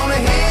 Gonna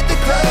hit the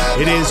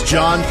club. It is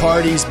John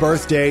Party's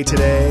birthday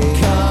today.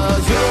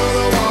 'Cause you're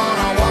the one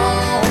I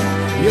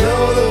want.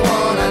 You're the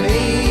one I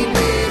need,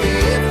 baby.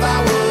 If I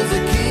was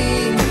a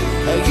king,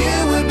 you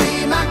would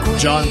be my queen.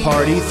 John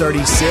Party,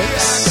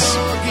 36.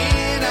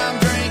 Again, I'm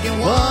drinking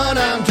one,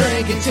 I'm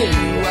drinking two.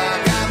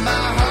 I got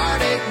my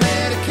heartache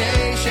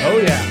medication. Oh,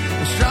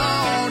 yeah. A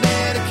strong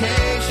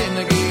dedication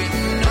to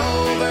getting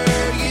over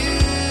you.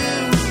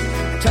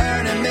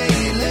 Turning me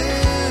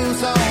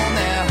loose on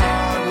that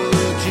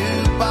hardwood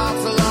jukebox,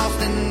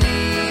 lost in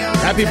neon.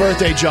 Happy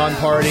birthday, John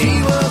Party.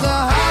 She was a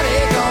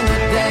heartache on the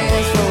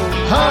dance floor.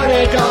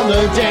 Heartache on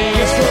the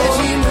dance floor.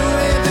 She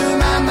moving through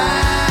my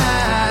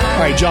mind.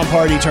 right, John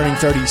Party turning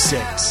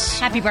 36.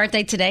 Happy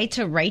birthday today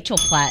to Rachel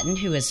Platten,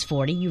 who is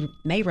 40. You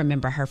may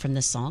remember her from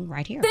this song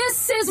right here.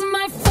 This is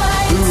my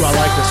fight. Ooh, I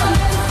like this one.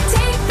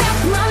 Take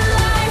back my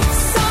life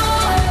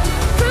song.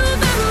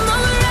 Prove I'm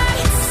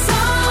alright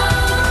song.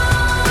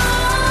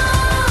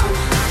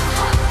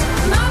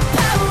 My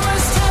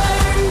power's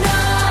turned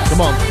on.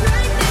 Come on.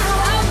 Right now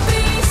I'll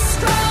be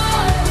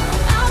strong.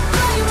 I'll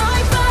play my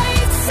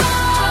fight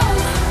song.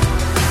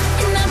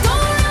 And I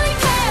don't really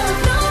care if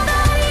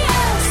nobody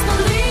else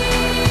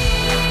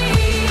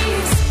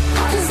believes.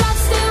 'Cause I've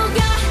still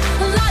got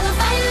a lot of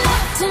fight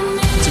left in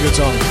me. It's a good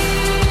song.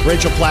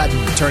 Rachel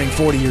Platten turning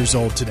 40 years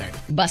old today.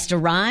 Busta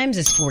Rhymes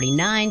is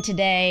 49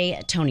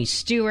 today. Tony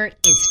Stewart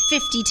is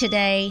 50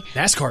 today.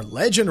 NASCAR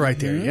legend right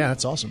there. Yeah,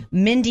 that's awesome.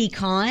 Mindy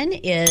Kahn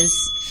is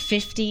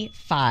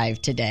 55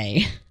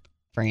 today.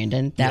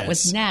 Brandon, that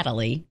was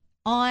Natalie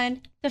on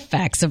The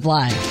Facts of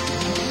Life.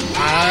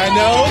 I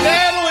know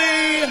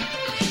Natalie.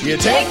 You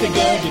take the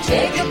good, you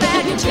take the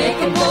bad, you take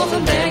them both,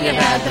 and then you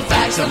have the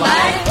facts of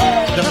life.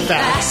 The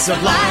facts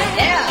of life.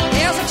 Yeah,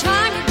 there's a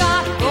time you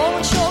gotta go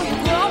and show you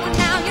growing.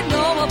 Now you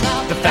know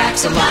about The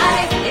facts of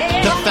life.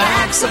 The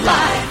facts of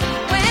life.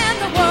 when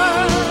the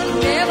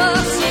world never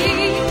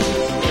seems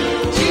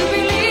to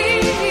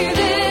believe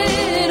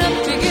in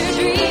up to your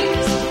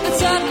dreams. And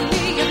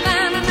suddenly you're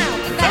finding out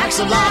the Facts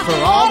of life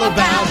are all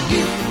about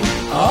you.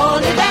 All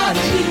about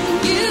you.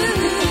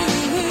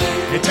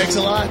 It takes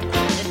a lot. all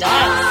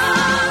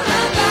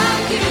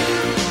about you.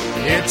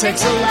 It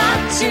takes a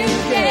lot To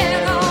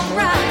get on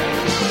right.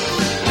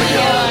 When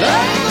you're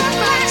learning the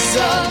facts of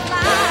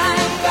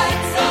life,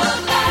 facts of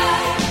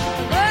life,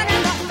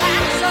 learning the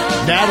facts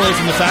of Natalie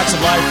from The Facts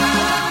of Life.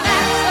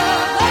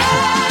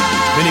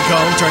 Minnie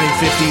Cohn turning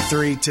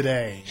 53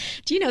 today.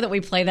 Do you know that we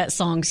play that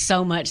song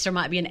so much? There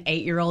might be an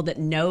 8-year-old that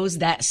knows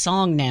that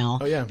song now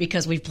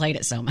because we've played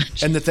it so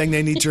much. And the thing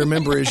they need to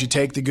remember is you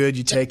take the good,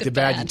 you take the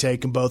bad, you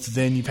take them both,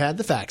 then you've had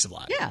the facts of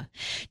life. Yeah.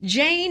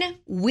 Jane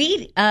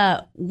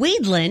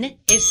Weedlin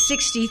is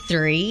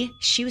 63.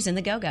 She was in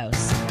the Go-Go's.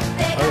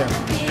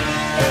 Oh, yeah.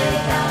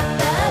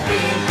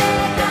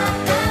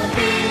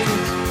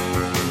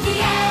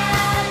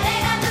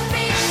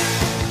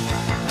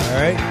 All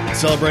right.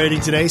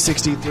 Celebrating today,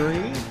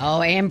 63.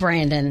 Oh, and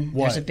Brandon.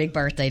 What? There's a big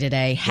birthday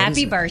today.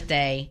 Happy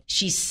birthday.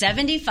 She's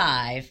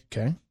 75.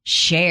 Okay.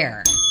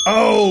 Cher.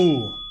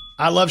 Oh,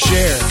 I love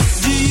Cher.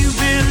 Do you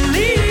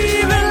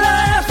believe in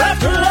life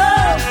after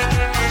love?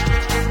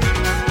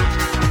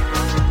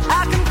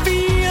 I can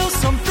feel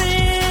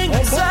something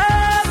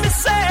inside me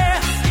say,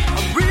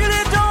 I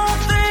really don't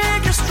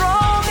think you're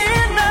strong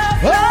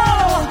enough.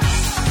 Oh!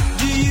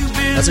 Do you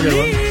That's a good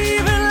one. believe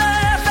in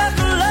life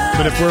after love?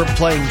 But if we're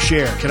playing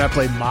Cher, can I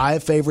play my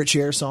favorite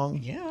Cher song?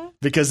 Yeah.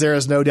 Because there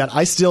is no doubt.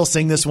 I still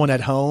sing this one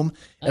at home,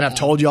 and I've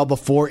told y'all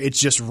before, it's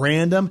just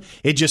random.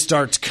 It just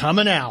starts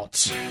coming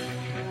out.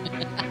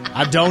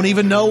 I don't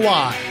even know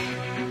why.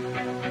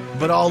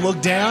 But I'll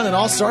look down and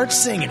I'll start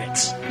singing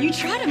it. You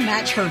try to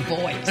match her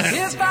voice.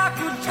 If I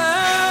could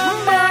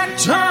turn back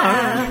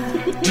time,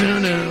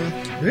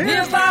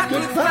 if I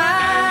could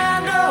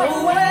find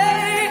a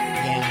way,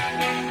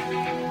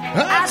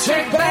 I'd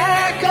take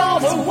back all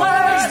the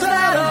words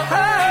that have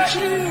hurt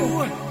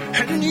you,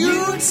 and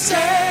you'd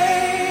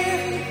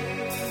say,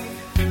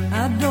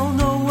 I don't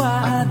know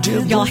why I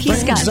did Y'all, the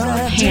he's got things I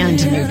hand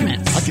did.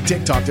 movements. I can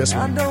TikTok this I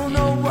one. don't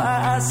know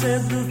why I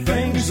said the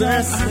things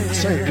I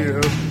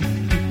said.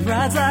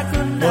 Rides like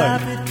a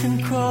knife, it can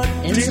cut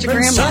deep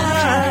Instagram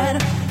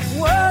inside.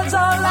 Words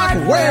are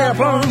like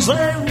weapons, they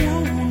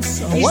wound You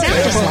sound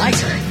just like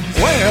her.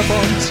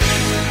 Weapons.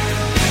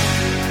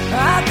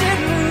 I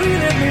didn't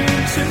really mean to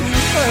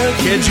hurt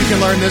you. Kids, you can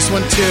learn this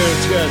one too.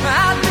 It's good.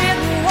 I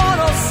didn't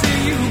want to see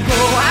you go.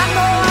 I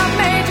know I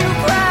made you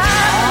cry.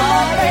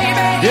 Oh,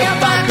 baby, if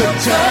I could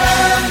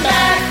turn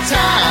back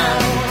time,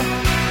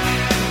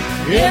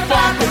 if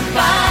I could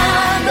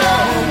find a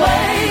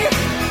way,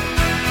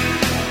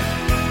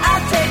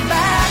 I'd take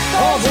back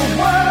all the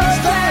words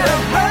that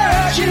have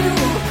hurt you.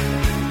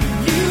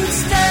 You'd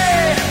stay.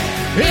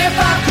 If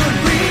I could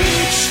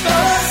reach the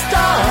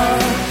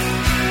stars,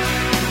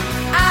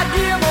 I'd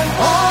give them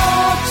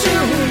all to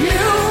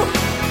you.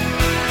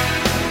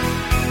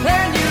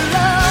 Then you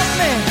love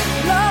me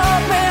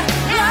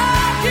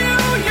like you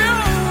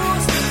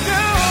used to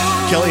do.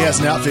 Kelly has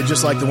an outfit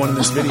just like the one in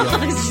this video.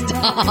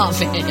 Stop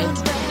it.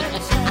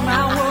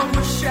 My world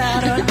was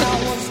shattered, I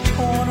was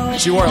torn up.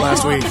 She wore it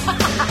last week.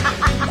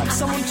 Like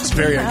someone It's took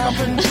very a knife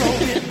and uncomfortable.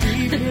 drove it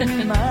deep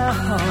in my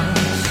heart.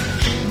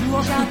 You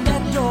walk out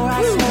that door,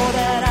 I saw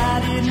that I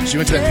didn't She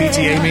went to that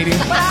PTA meeting.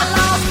 But I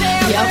lost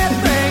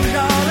everything,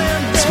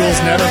 darling. School's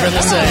never been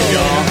the same,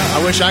 y'all.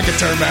 I wish I could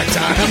turn back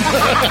time.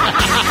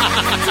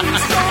 Too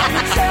strong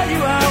to tell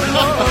you I was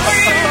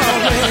sorry.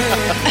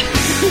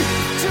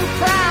 Too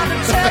proud to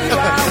tell you I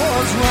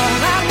was wrong.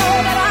 I know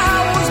that I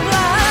was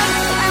blind.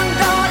 And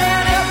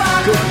darling, if I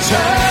could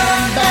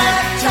turn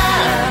back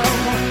time,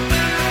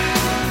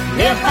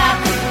 if I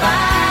could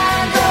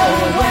find a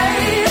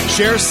way,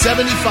 Cher's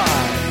 75.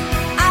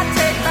 I'd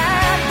take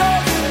back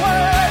those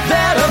words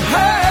that have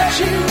hurt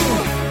you.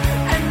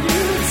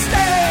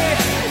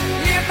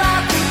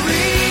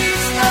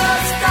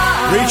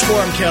 much for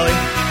him, Kelly. I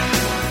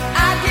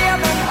give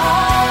them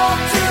all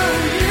to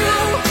you.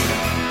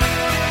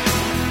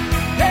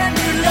 Then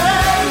you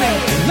love me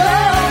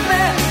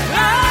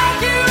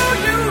like you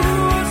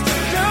used to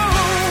do.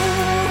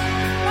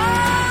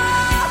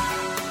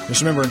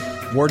 Just remember,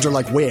 words are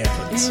like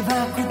weapons. If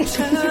I could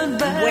turn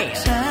back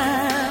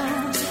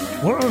time.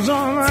 Words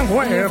are like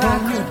If I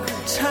weapons. could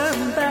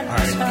turn back All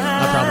right, I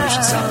probably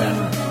should stop that.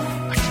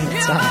 I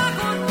can't stop.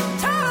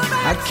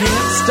 I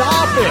can't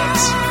stop it.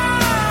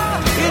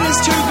 It is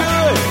too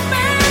good.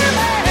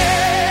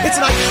 It's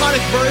an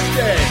iconic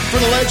birthday for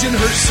the legend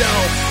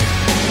herself.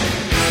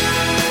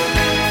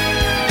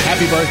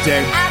 Happy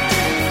birthday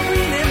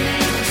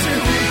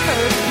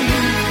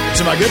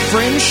to my good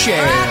friend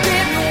Cher.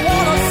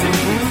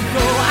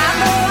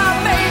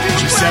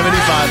 She's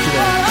 75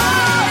 today.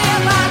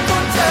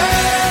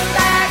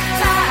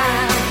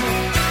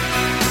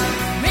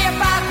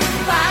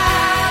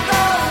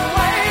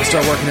 I'll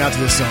start working out to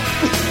this song.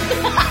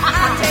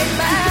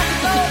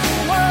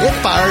 It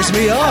fires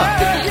me up.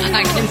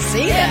 I can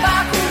see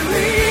that.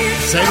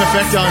 Same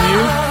effect on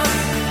you?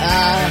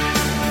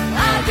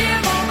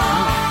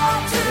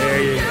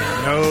 There you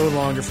go. No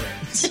longer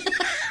friends.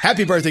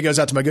 Happy birthday goes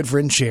out to my good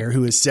friend Cher,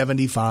 who is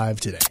 75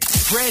 today.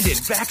 Brandon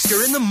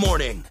Baxter in the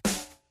morning.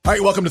 All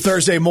right, welcome to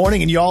Thursday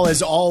morning. And y'all,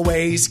 as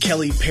always,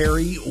 Kelly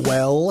Perry,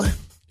 well,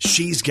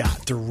 she's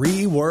got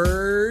 3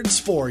 words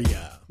for you.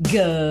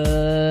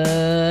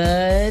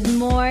 Good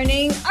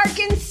morning,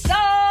 Arkansas.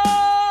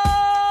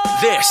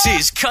 This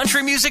is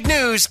Country Music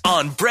News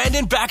on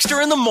Brandon Baxter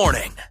in the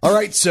morning. All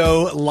right,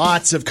 so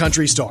lots of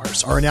country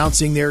stars are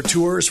announcing their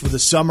tours for the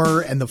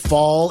summer and the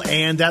fall,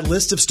 and that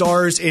list of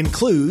stars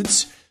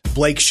includes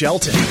Blake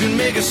Shelton. You can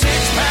make a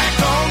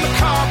six-pack on the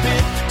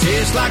carpet,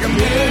 taste like $1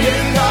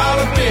 million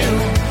bill.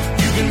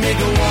 You can make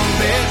a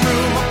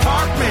one-bedroom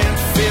apartment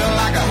feel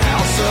like a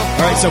house of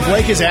All right, so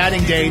Blake is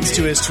adding dates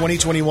to his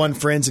 2021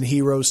 Friends and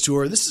Heroes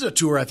tour. This is a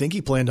tour I think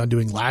he planned on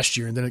doing last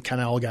year, and then it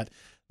kind of all got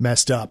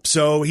messed up.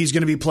 So he's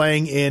going to be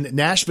playing in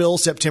Nashville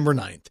September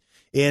 9th,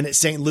 in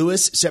St.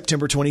 Louis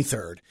September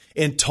 23rd,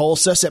 in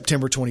Tulsa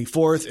September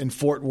 24th, and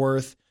Fort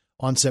Worth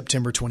on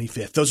September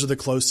 25th. Those are the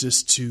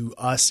closest to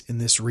us in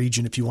this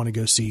region if you want to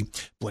go see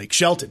Blake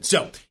Shelton.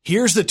 So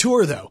here's the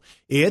tour, though.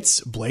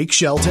 It's Blake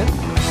Shelton. You be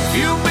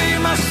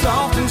my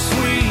soft and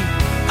sweet,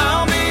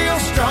 I'll be your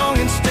strong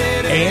and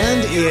steady.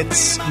 And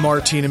it's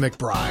Martina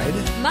McBride.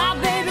 My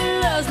baby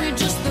loves me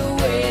just the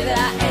way that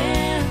I am.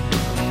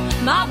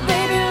 My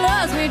baby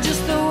loves me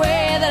just the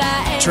way that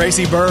I am.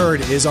 Tracy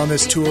Byrd is on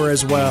this tour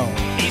as well.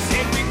 He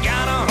said we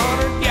got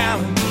 100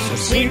 gallons of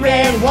Sweet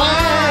red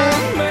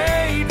wine.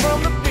 made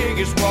from the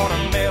biggest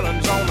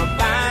watermelons on the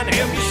vine.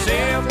 Help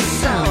yourself to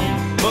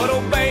some, but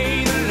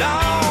obey the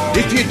law.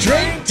 If you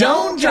drink,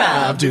 don't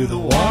drive, do the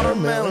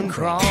watermelon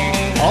crawl.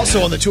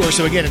 Also on the tour,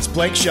 so again, it's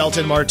Blake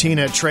Shelton,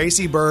 Martina,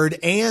 Tracy Byrd,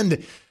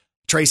 and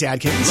Trace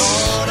Adkins.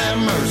 Lord have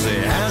mercy,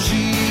 how she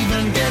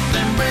even get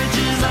them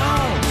bridges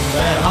on?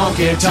 That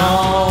honky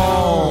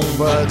tonk,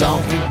 but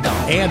don't.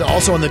 And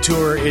also on the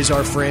tour is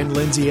our friend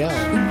Lindsay L.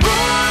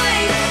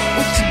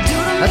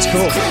 That's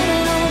cool.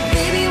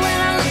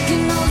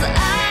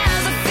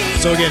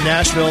 So again,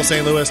 Nashville,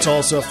 St. Louis,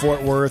 Tulsa,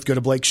 Fort Worth. Go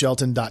to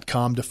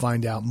BlakeShelton.com to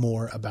find out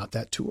more about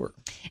that tour.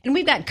 And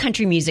we've got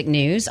country music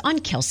news on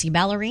Kelsey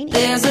Ballerini.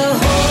 There's a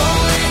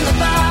hole in the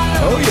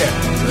bottle. Oh,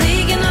 yeah.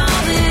 Leaking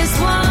all this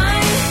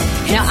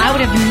wine. Now, I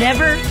would have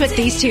never put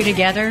these two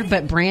together,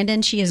 but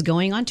Brandon, she is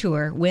going on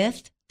tour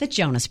with the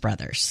Jonas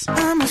Brothers.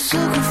 I'm a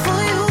sucker for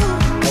you.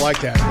 I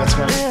like that. That's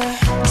fun.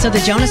 So the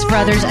Jonas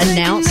Brothers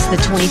announced the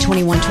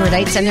 2021 tour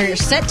dates, and they're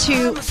set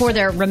for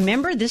their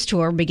Remember This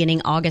tour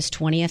beginning August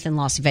 20th in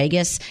Las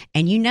Vegas.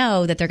 And you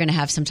know that they're going to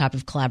have some type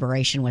of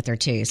collaboration with her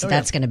too. So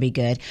that's going to be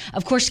good.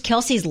 Of course,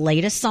 Kelsey's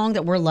latest song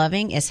that we're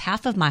loving is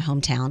Half of My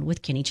Hometown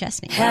with Kenny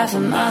Chesney. Half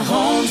of my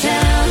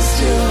hometown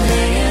still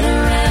hanging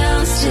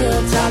around,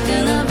 still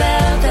talking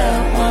about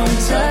that one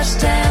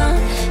touchdown.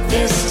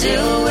 They're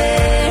still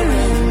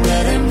wearing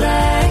red and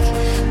black,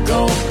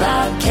 go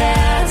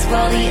Bobcats,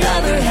 while the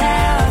other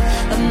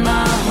half of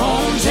my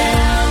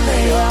hometown,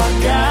 they all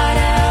got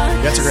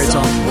out. That's a great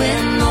song. Some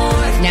went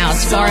north, Now,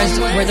 as far as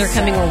some where they're went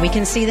coming, where south. we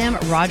can see them,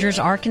 Rogers,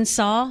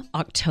 Arkansas,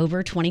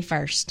 October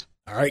 21st.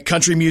 All right,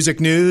 country music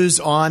news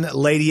on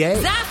Lady A. I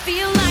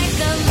feel like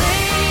a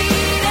lady,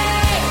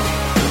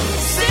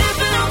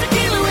 sipping on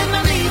tequila with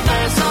my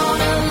Levi's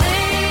on a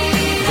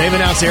lady. They've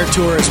announced their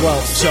tour as well.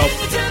 So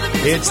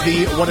it's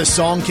the What a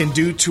Song Can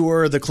Do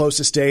tour. The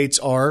closest dates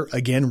are,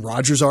 again,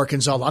 Rogers,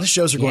 Arkansas. A lot of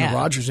shows are going to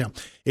Rogers now.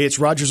 It's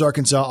Rogers,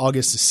 Arkansas,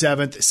 August the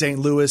 7th, St.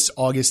 Louis,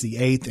 August the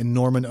 8th, and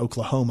Norman,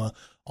 Oklahoma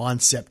on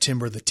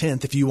September the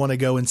 10th. If you want to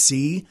go and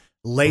see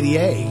Lady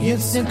A.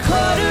 It's a 1:15.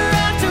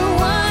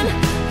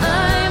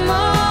 I'm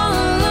all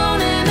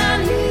alone and I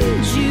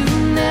need you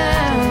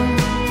now.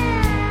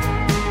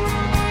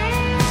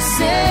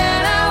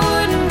 Said I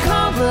wouldn't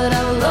call, but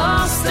I've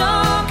lost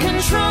all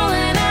control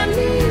and I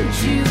need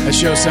you. That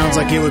show sounds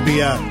like it would be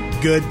a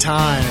good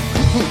time.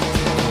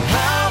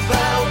 How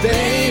about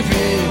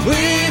Baby,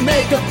 we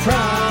make a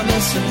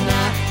promise and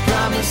not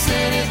promise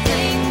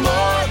anything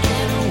more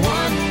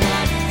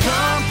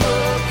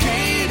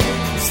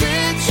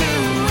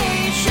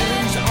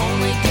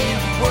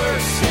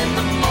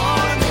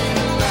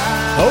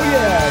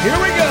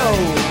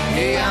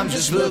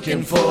just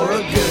looking for a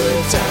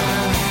good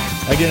time.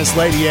 Again, it's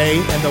Lady A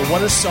and the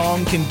What a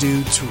Song Can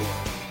Do tour.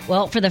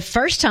 Well, for the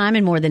first time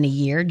in more than a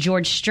year,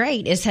 George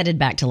Strait is headed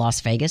back to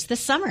Las Vegas this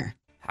summer.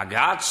 I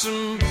got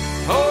some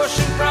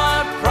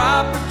oceanfront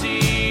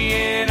property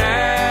in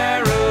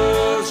Arizona.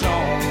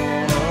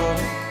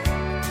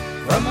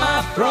 From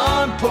my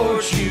front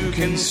porch you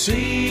can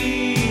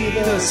see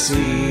the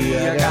sea.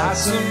 I got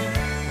some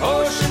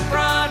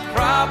oceanfront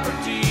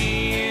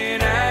property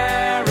in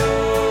Arizona.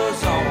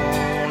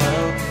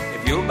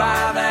 If you'll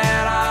buy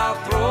that, I'll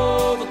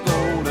throw the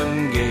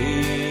Golden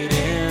Gate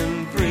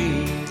in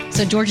free.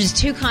 So George's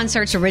 2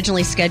 concerts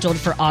originally scheduled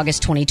for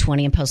August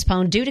 2020 and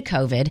postponed due to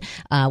COVID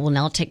will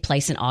now take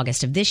place in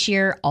August of this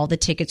year. All the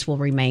tickets will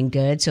remain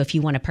good. So if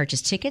you want to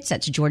purchase tickets,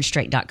 that's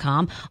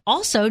georgestrait.com.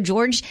 Also,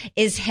 George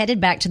is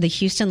headed back to the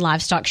Houston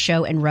Livestock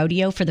Show and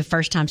Rodeo for the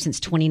first time since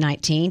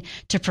 2019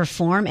 to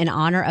perform in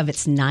honor of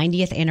its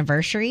 90th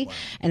anniversary.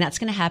 And that's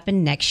going to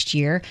happen next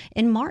year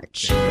in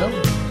March.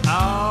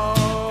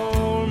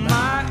 All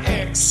my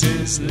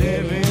exes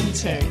live in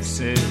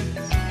Texas.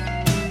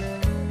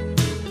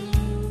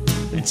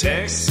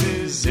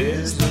 Texas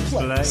is the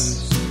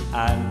place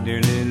I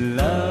dearly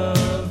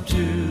love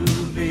to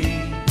be.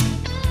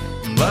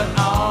 But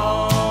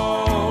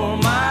all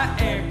my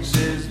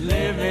exes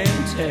live in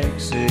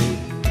Texas.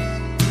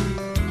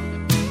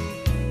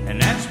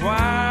 And that's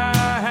why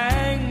I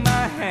hang my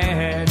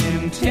hat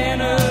in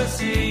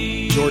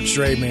Tennessee. George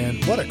Strait,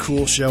 man, what a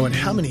cool show, and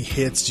how many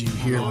hits do you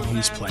hear when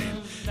he's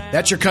playing?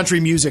 That's your country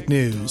music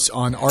news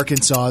on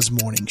Arkansas's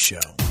Morning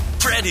Show.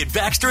 Brandon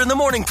Baxter in the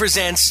Morning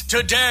presents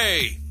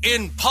Today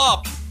in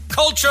Pop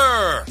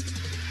Culture.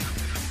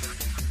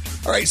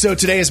 All right, so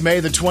today is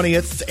May the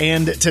 20th,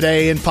 and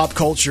today in pop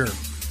culture.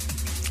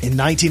 In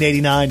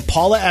 1989,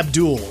 Paula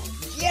Abdul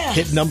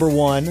hit number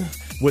 1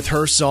 with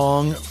her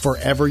song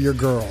Forever Your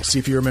Girl. See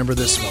if you remember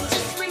this one.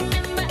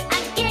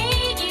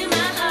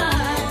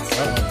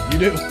 Uh-oh, you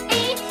do.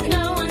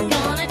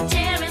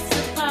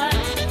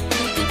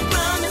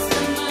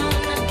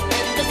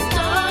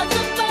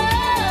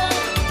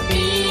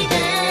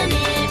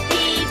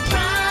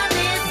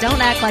 Don't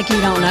act like you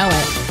don't know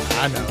it.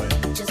 I know it.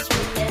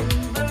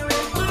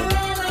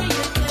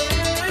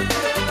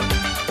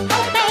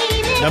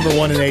 Number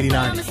 1 in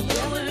 89.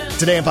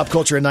 Today in pop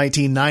culture in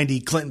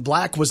 1990, Clinton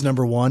Black was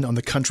number 1 on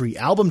the country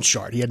album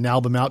chart. He had an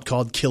album out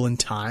called Killin'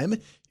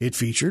 Time. It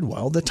featured,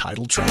 well, the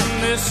title track.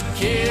 This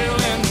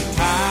killing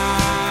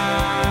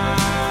time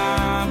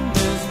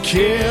is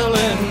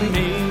killing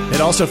me.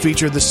 It also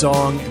featured the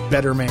song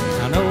Better Man.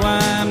 I know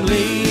I'm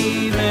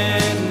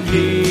leaving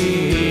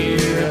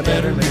here a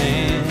better man.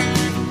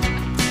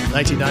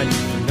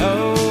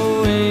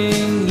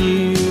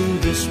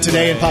 1990.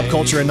 Today in pop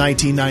culture in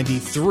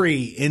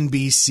 1993,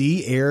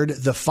 NBC aired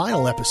the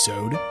final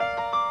episode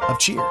of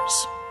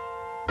Cheers,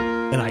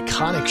 an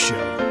iconic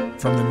show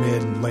from the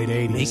mid and late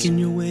 80s. Making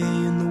your way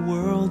in the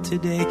world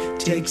today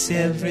takes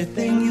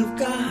everything you've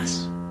got.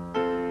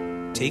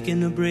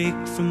 Taking a break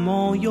from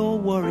all your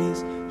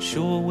worries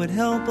sure would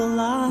help a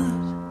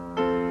lot.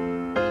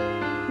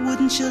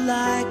 Wouldn't you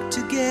like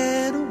to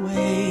get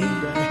away?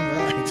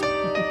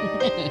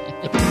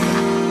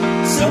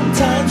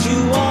 Sometimes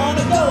you want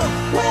to go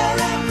where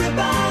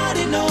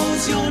everybody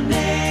knows your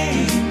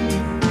name,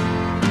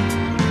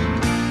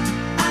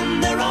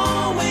 and they're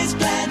always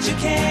glad you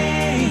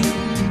came.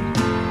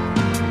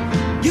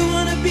 You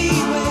want to be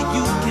where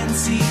you can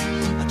see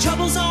our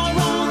troubles are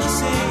all the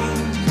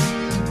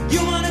same.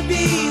 You want to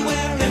be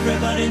where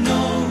everybody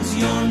knows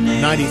your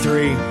name.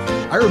 93.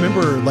 I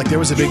remember, like, there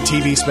was a big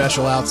TV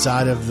special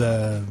outside of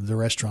the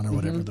restaurant or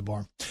whatever, the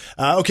bar.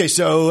 Okay,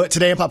 so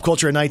today in pop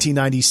culture in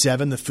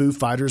 1997, the Foo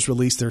Fighters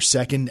released their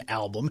second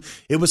album.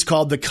 It was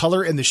called The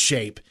Color and the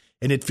Shape,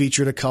 and it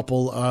featured a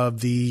couple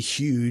of the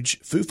huge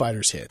Foo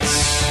Fighters hits. And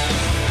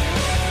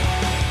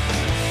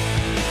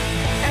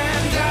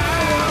I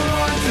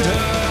wonder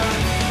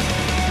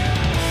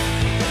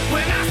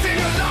when I sing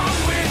along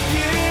with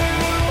you,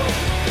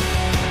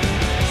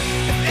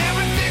 if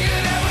everything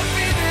could ever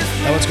be this.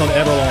 That one's called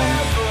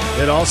Everlong.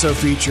 It also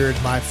featured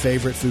my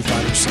favorite Foo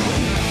Fighters song.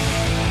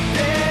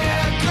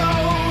 There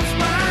goes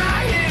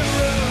my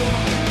hero.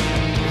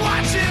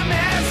 Watch him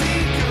as he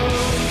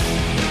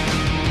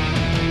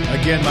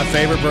goes. Again, my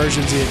favorite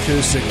version's the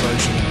acoustic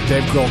version.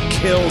 Dave Grohl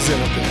kills it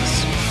with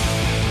this.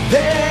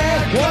 There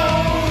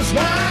goes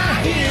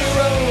my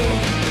hero.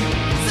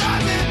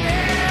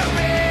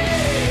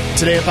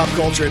 Today in pop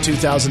culture in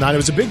 2009, it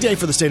was a big day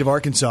for the state of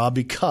Arkansas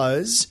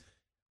because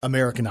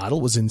American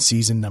Idol was in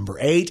season number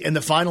 8, and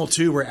the final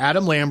 2 were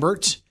Adam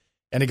Lambert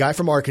and a guy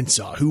from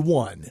Arkansas who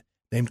won,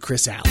 named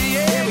Chris Allen.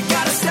 Yeah, we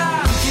gotta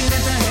stop looking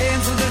at the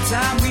hands of the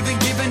time we've been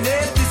giving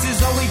it. This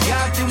is all we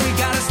got, and we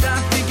gotta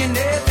stop thinking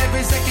it.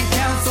 Every second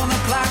counts on the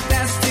clock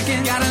that's ticking.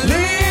 Gotta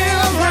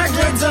live like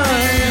good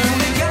time.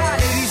 We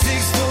got 86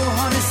 to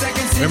 100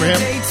 seconds. Remember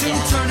him?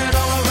 Turn it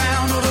all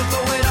around or to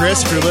throw it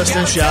Chris, if you're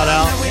listening, shout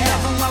out. We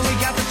love them while we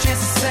got the chance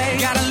to say.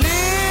 Gotta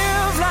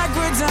live like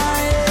we're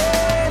dying.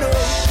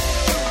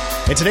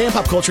 And today in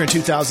pop culture in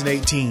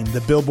 2018,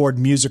 the Billboard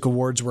Music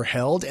Awards were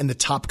held, and the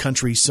top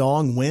country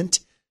song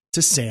went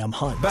to Sam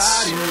Hunt.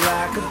 Body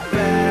like a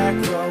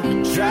back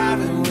road,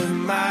 driving with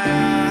my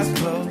eyes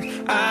closed.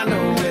 I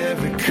know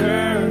every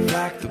curve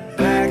like the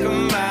back of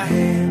my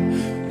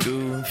hand.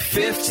 Doing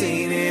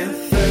 15 and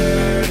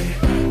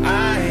 30,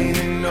 I ain't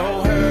in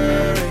no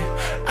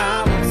hurry.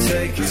 I'ma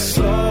take it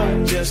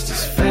slow, just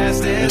as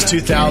fast as It's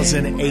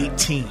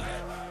 2018.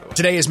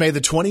 Today is May the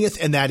 20th,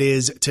 and that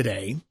is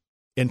today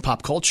in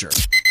pop culture.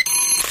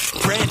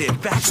 Brandon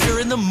Baxter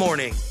in the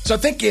morning. So I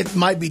think it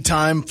might be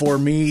time for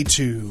me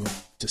to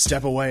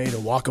step away, to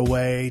walk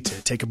away,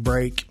 to take a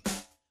break, a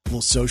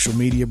little social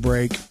media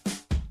break.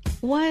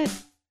 What?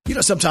 You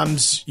know,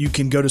 sometimes you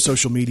can go to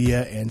social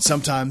media and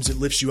sometimes it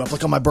lifts you up.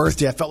 Like on my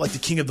birthday, I felt like the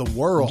king of the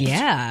world.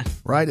 Yeah.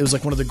 Right? It was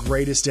like one of the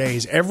greatest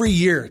days. Every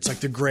year, it's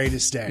like the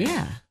greatest day.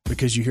 Yeah.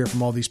 Because you hear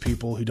from all these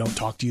people who don't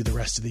talk to you the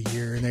rest of the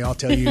year and they all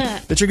tell you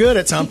that you're good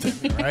at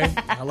something, right?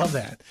 I love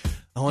that.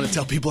 I want to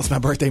tell people it's my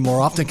birthday more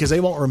often because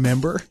they won't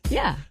remember.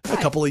 Yeah. A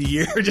couple of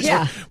years. Just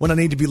Yeah. when I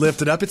need to be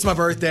lifted up. It's my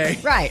birthday.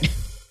 Right.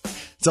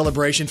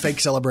 Celebration, fake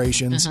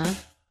celebrations.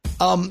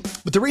 Uh-huh.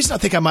 But the reason I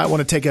think I might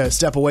want to take a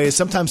step away is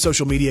sometimes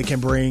social media can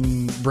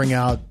bring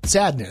out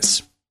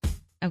sadness.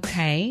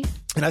 Okay.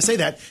 And I say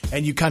that,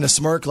 and you kind of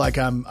smirk like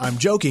I'm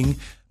joking.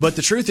 But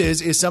the truth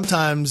is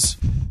sometimes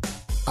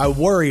I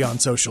worry on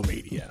social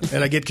media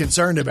and I get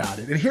concerned about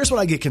it. And here's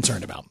what I get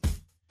concerned about.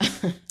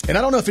 And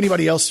I don't know if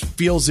anybody else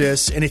feels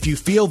this. And if you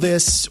feel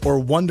this or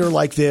wonder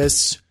like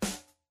this,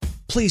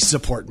 please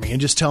support me and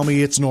just tell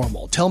me it's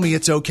normal. Tell me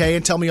it's okay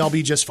and tell me I'll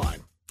be just fine.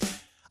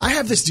 I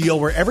have this deal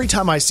where every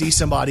time I see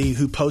somebody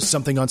who posts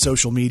something on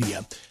social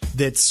media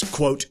that's,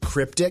 quote,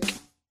 cryptic,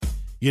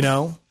 you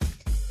know,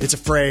 it's a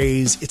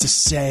phrase, it's a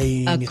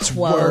saying, it's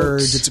quote.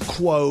 words, it's a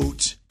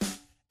quote.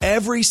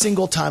 Every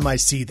single time I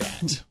see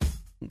that,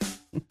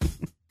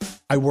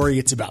 I worry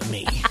it's about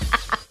me.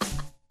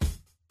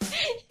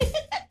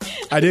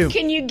 I do.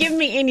 Can you give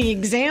me any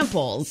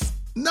examples?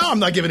 No, I'm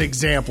not giving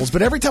examples,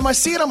 but every time I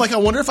see it, I'm like, I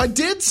wonder if I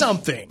did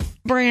something.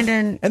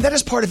 Brandon. And that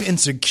is part of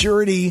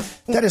insecurity.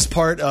 That is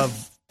part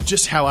of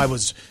just how I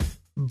was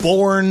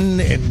born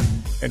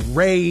and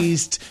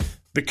raised,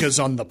 because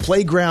on the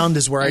playground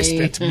is where I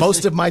spent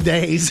most of my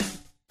days.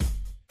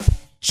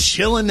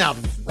 Chilling out,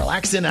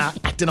 relaxing out,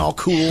 acting all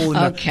cool,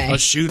 and Okay.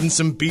 shooting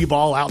some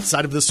b-ball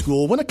outside of the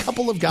school when a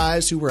couple of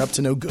guys who were up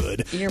to no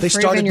good, You're they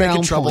started proving your making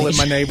own trouble point. in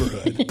my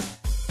neighborhood.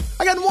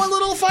 I got in one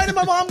little fight and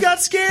my mom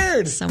got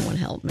scared. Someone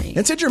help me.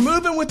 And said, you're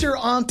moving with your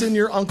aunt and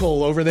your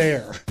uncle over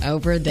there.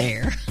 Over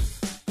there.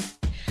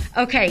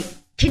 Okay.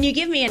 Can you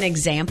give me an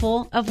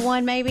example of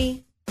one,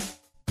 maybe?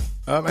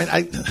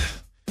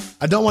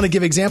 I don't want to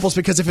give examples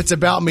because if it's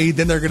about me,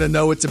 then they're going to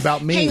know it's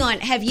about me. Hang on.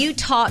 Have you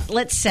talked,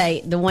 let's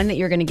say, the one that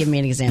you're going to give me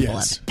an example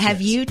Yes, of. Have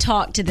you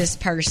talked to this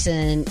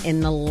person in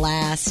the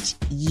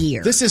last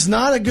year? This is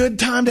not a good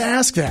time to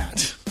ask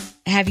that.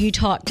 Have you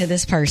talked to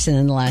this person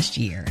in the last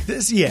year?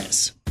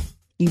 Yes.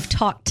 You've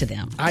talked to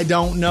them. I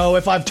don't know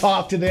if I've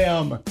talked to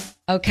them.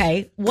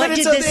 Okay.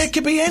 It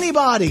could be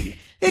anybody.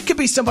 It could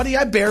be somebody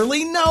I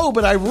barely know,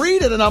 but I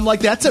read it and I'm like,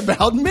 that's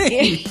about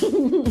me.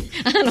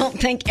 I don't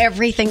think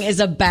everything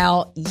is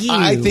about you.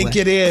 I think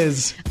it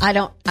is.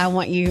 I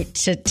want you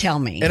to tell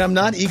me. And I'm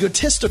not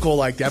egotistical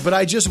like that, but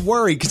I just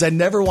worry because I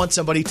never want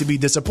somebody to be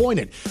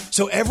disappointed.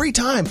 So every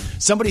time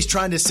somebody's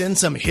trying to send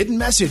some hidden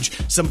message,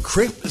 some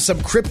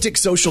cryptic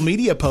social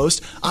media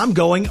post, I'm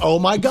going, oh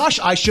my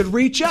gosh, I should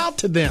reach out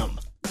to them.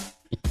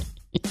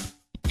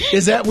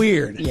 Is that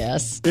weird?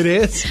 Yes. It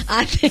is?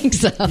 I think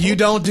so. You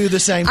don't do the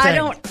same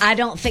thing. I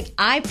don't think,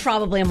 I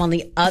probably am on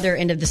the other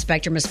end of the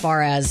spectrum as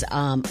far as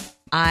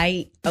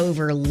I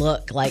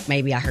overlook, like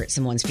maybe I hurt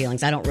someone's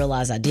feelings. I don't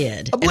realize I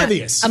did.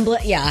 Oblivious.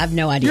 Yeah, I have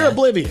no idea. You're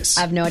oblivious.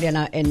 I have no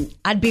idea. And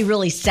I'd be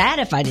really sad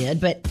if I did,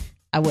 but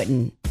I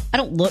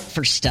don't look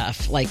for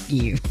stuff like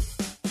you.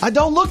 I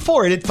don't look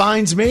for it. It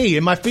finds me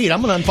in my feed.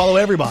 I'm going to unfollow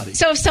everybody.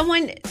 So if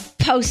someone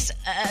posts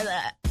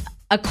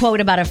a quote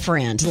about a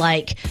friend,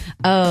 like,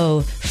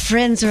 oh,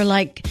 friends are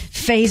like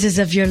phases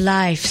of your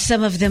life.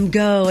 Some of them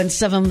go and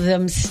some of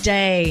them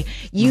stay.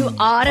 You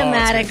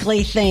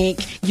automatically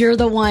think you're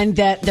the one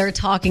that they're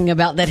talking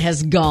about that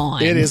has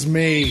gone. It is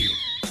me.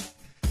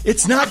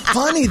 It's not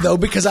funny, though,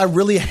 because I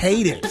really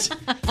hate it.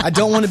 I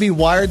don't want to be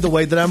wired the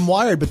way that I'm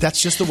wired, but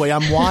that's just the way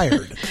I'm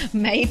wired.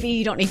 Maybe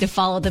you don't need to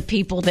follow the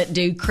people that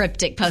do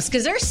cryptic posts,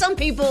 because there's some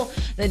people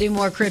that do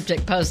more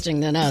cryptic posting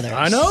than others.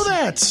 I know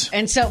that.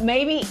 And so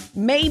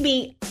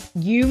maybe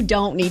you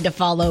don't need to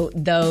follow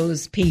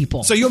those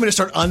people. So you want me to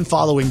start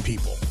unfollowing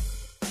people,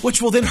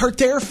 which will then hurt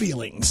their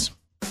feelings.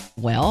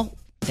 Well,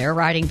 they're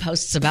writing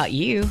posts about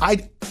you.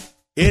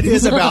 It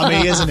is about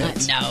me, isn't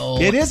it? No.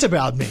 It is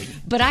about me.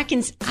 But I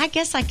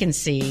guess I can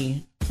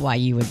see why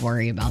you would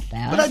worry about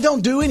that. But I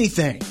don't do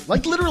anything.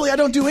 Like, literally, I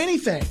don't do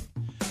anything.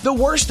 The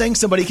worst thing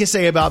somebody can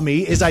say about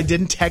me is I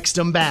didn't text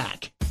them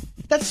back.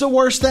 That's the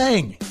worst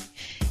thing.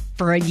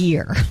 For a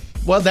year.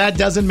 Well, that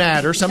doesn't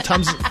matter.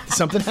 Sometimes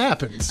something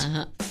happens.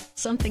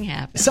 Something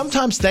happens.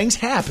 Sometimes things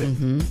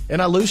happen,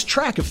 and I lose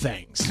track of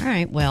things. All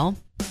right, well,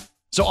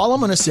 So all I'm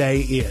going to say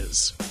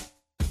is,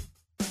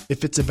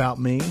 if it's about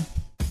me,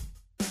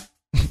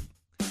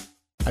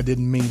 I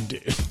didn't mean to.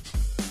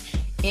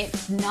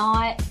 It's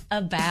not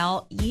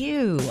about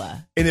you.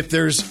 And if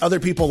there's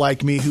other people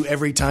like me who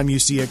every time you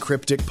see a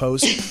cryptic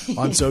post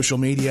on social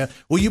media,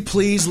 will you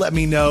please let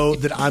me know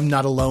that I'm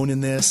not alone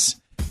in this,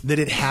 that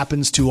it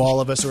happens to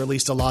all of us, or at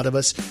least a lot of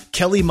us.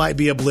 Kelly might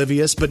be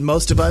oblivious, but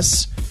most of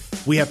us,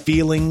 we have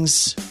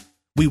feelings.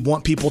 We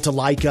want people to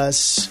like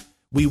us.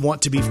 We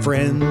want to be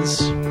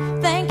friends.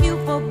 Thank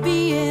you for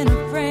being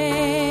a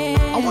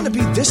friend. I want to be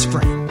this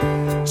friend.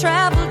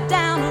 Travel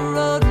down the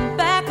road and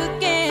back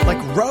again. Like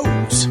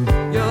Rose.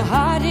 Your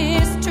heart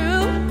is true.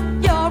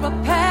 You're a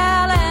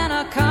pal and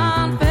a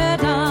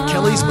confidant.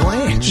 Kelly's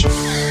Blanche.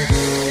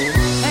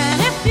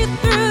 And if you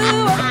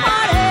threw a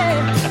party,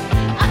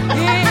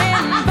 you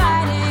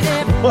invited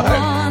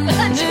everyone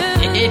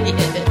new.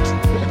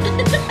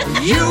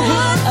 You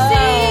would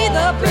see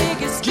the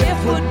biggest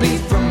gift would be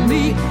from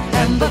me.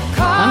 And the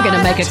I'm going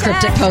to make a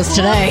cryptic post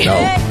today. No.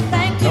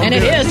 And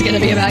it is going to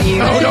be about you.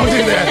 No, don't do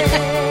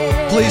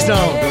that. Please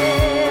don't.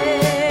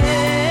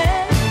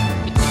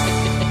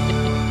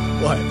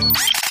 What?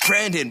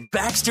 Brandon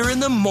Baxter in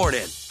the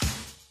morning.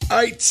 All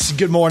right.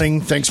 Good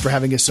morning. Thanks for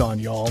having us on,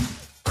 y'all.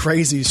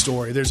 Crazy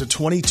story. There's a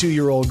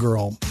 22-year-old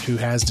girl who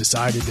has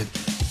decided that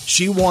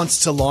she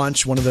wants to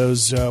launch one of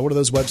those, what are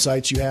those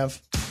websites you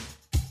have?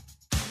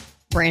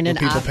 Brandon,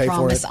 Where people I pay for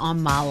promise it?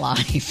 on my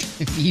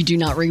life, if you do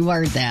not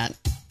reword that.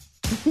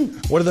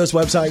 What are those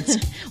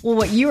websites? Well,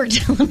 what you were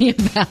telling me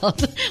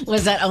about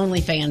was that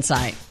OnlyFans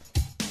site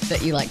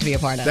that you like to be a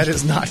part of. That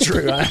is not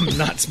true. I'm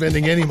not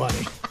spending any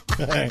money.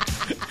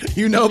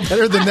 You know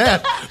better than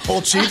that,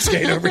 old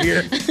cheapskate over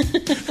here.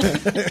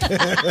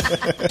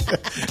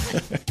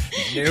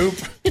 Nope.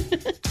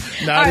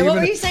 Not All right, even, what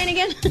were you saying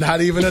again?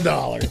 Not even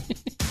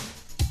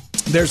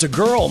 $1. There's a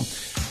girl.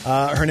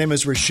 Her name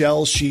is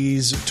Rochelle.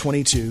 She's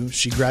 22.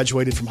 She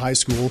graduated from high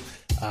school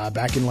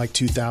back in like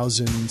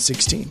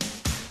 2016.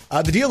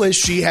 The deal is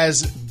she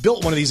has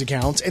built one of these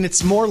accounts, and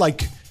it's more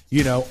like,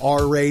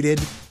 R-rated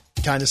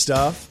kind of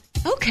stuff.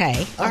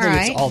 Okay. I don't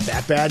think it's all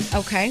that bad.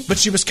 Okay. But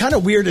she was kind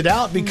of weirded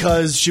out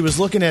because she was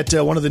looking at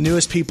one of the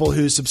newest people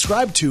who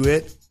subscribed to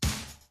it,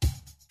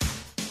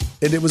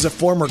 and it was a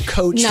former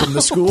coach from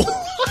the school.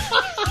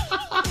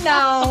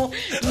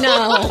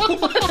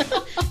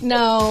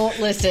 No,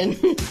 listen.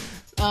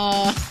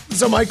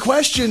 So my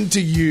question to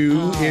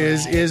you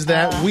is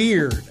that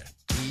weird?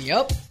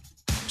 Yep.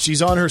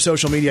 She's on her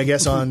social media, I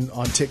guess, on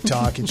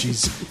TikTok, and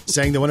she's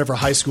saying that one of her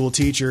high school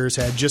teachers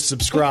had just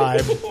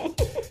subscribed.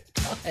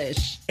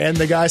 Gosh. And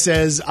the guy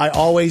says, I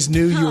always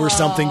knew you were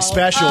something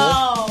special.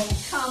 Oh,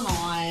 come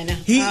on.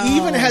 He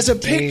even has a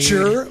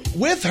picture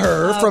with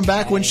her from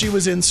back when she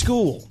was in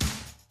school.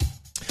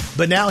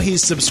 But now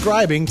he's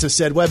subscribing to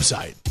said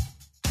website.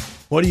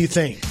 What do you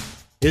think?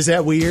 Is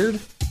that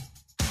weird?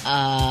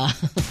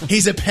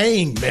 He's a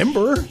paying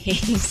member.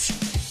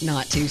 He's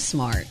not too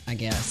smart, I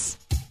guess.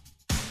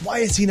 Why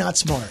is he not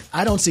smart?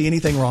 I don't see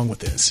anything wrong with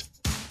this.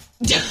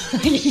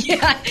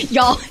 Yeah,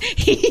 y'all,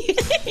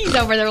 he's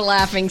over there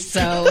laughing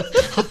so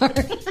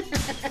hard.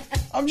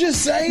 I'm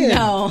just saying.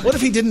 No. What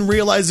if he didn't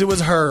realize it was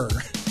her?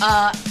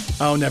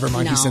 Oh, never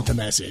mind. No. He sent the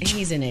message.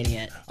 He's an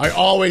idiot. I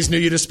always knew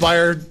you'd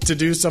aspire to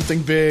do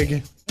something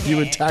big. You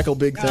would tackle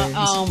big things.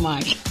 Oh,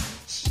 my.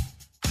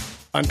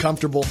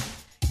 Uncomfortable.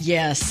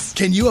 Yes.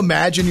 Can you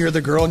imagine you're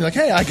the girl and you're like,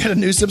 hey, I got a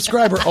new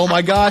subscriber. Oh,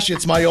 my gosh,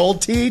 it's my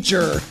old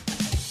teacher.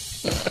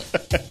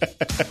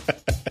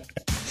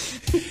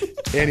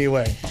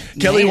 Anyway,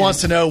 Kelly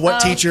wants to know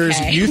what teachers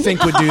you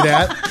think would do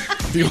that.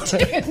 Do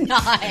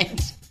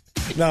not.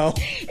 No.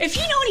 If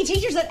you know any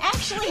teachers that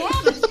actually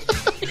have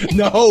it.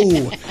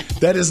 No,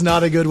 that is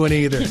not a good one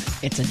either.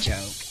 It's a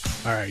joke.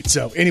 All right.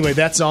 So anyway,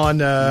 that's on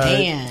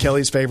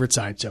Kelly's favorite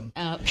site. So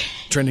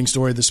trending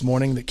story this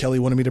morning that Kelly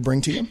wanted me to bring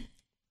to you.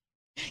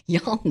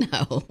 Y'all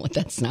know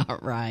that's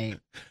not right.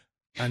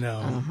 I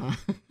know.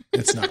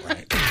 It's not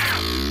right.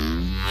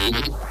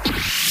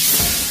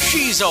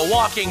 She's a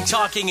walking,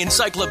 talking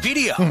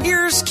encyclopedia.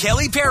 Here's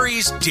Kelly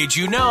Perry's Did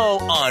You Know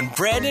on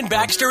Brandon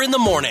Baxter in the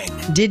Morning.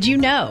 Did you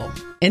know?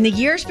 In the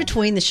years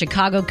between the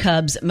Chicago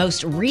Cubs'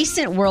 most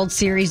recent World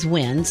Series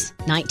wins,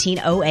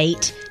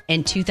 1908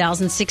 and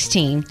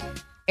 2016,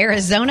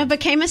 Arizona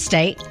became a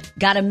state,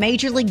 got a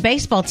Major League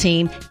Baseball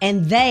team,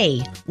 and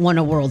they won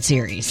a World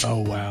Series.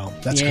 Oh, wow.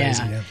 That's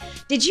crazy. Yeah.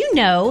 Did you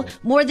know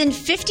more than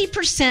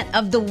 50%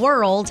 of the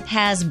world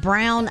has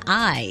brown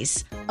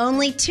eyes?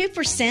 Only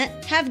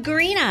 2% have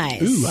green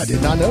eyes. Ooh, I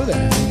did not know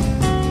that.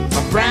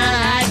 A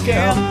brown-eyed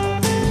girl.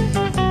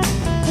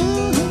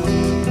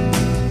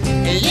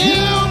 You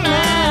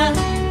my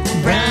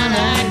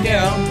brown-eyed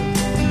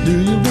girl. Do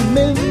you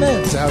remember?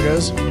 That's how it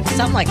goes.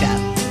 Something like that.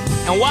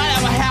 And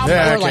whatever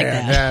happened, like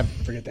that.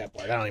 Forget that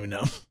part. I don't even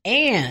know.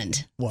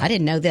 And I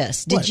didn't know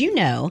this. Did you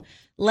know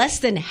less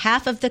than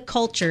half of the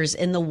cultures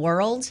in the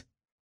world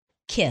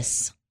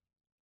kiss?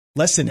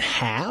 Less than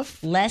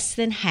half? Less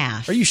than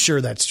half. Are you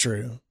sure that's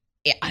true?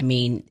 Yeah, I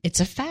mean,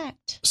 it's a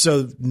fact.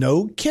 So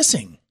no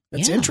kissing.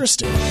 That's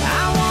interesting.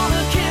 I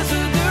wanna kiss a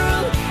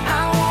girl.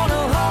 I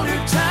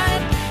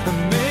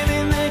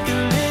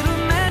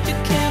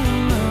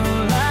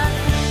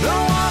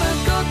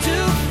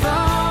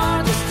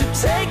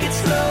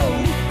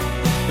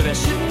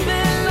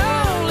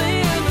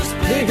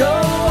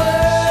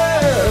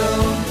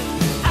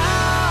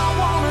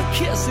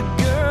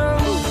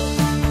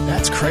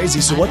crazy.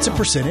 So what's the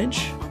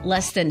percentage?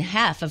 Less than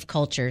half of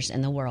cultures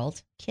in the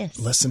world kiss.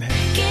 Less than half.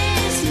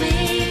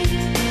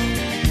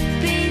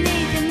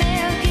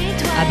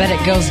 I bet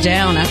it goes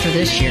down after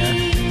this year.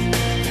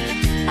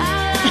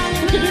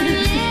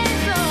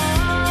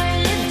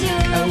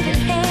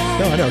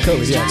 No, I know,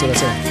 COVID. Yeah, that's what I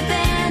said.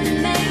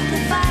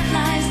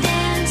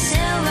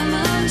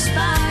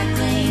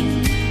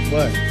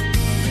 What?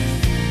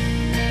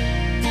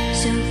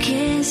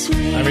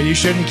 I mean, you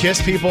shouldn't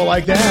kiss people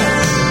like that.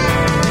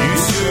 You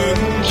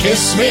shouldn't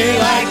kiss me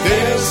like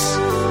this,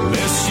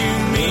 unless you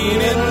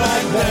mean it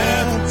like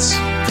that.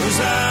 'Cause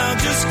I'll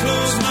just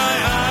close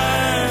my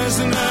eyes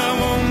and I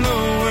won't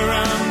know where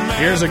I'm at.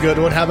 Here's a good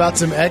one. How about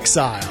some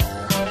Exile?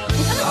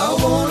 I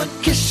wanna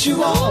kiss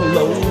you all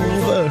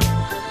over.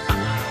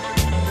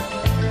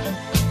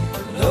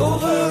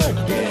 Over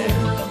again.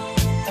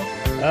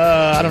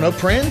 I don't know,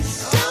 Prince?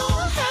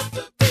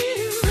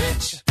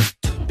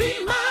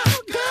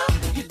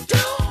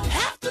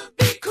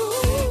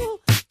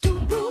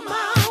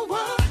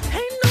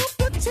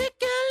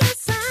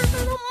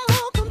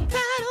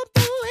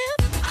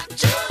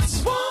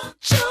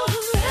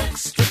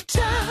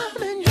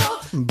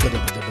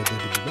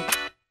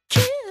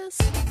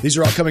 These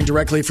are all coming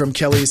directly from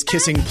Kelly's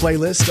Kissing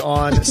playlist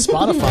on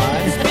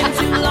Spotify. It's been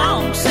too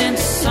long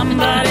since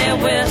somebody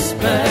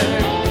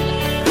whispered,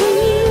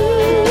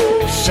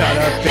 shut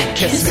up and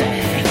kiss me.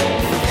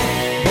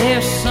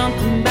 there's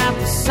something about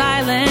the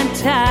silent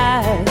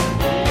tide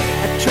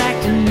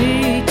attracting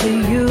me to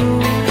you.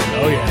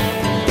 Oh,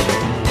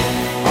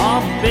 yeah.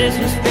 All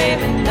business,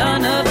 baby,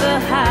 none of the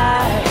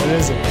hype. What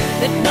is it?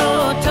 That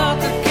no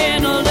talker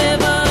can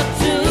live up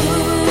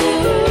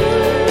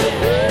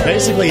to.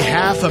 Basically,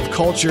 half of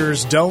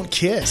cultures don't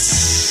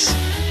kiss.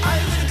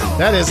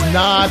 That is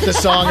not the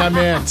song I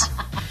meant.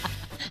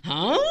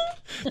 Huh?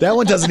 That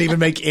one doesn't even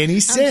make any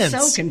sense.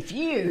 I'm so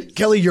confused.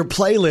 Kelly, your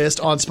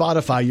playlist on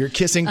Spotify, your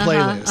kissing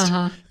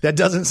playlist, that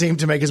doesn't seem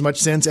to make as much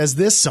sense as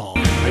this song.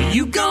 Are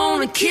you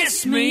gonna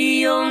kiss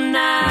me all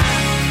night?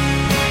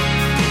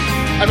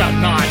 How about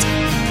not?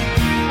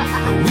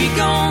 Are we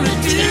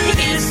gonna do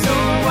this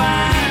all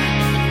right?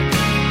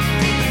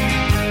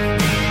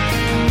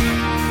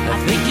 I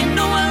think you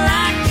know I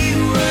like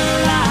you a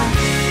lot,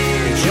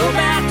 but you're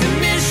about to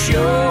miss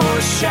your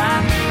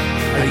shot.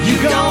 Are you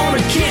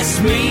gonna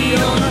kiss me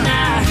all night?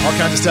 All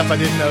kinds of stuff I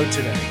didn't know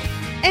today.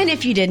 And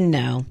if you didn't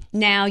know,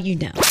 now you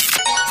know.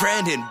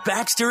 Brandon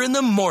Baxter in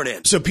the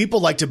morning. So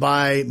people like to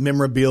buy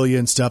memorabilia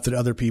and stuff that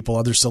other people,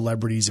 other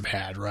celebrities have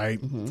had,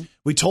 right? Mm-hmm.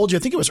 We told you,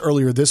 I think it was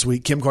earlier this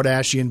week, Kim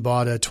Kardashian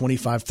bought a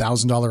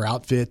 $25,000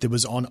 outfit that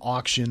was on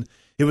auction.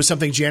 It was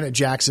something Janet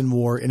Jackson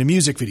wore in a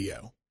music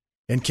video,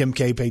 and Kim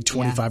K paid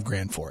 $25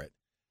 grand for it.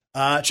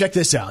 Check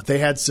this out. They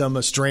had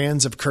some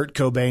strands of Kurt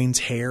Cobain's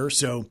hair.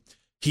 So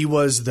he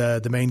was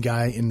the main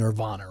guy in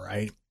Nirvana,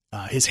 right?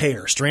 His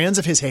hair, strands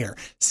of his hair,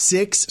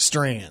 6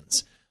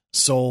 strands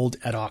sold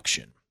at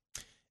auction.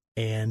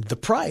 And the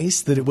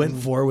price that it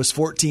went for was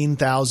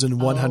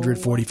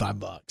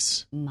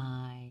 $14,145.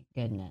 My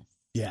goodness.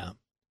 Yeah.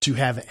 To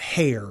have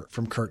hair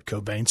from Kurt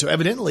Cobain. So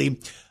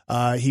evidently,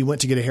 he went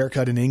to get a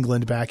haircut in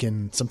England back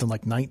in something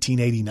like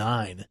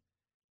 1989.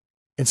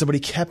 And somebody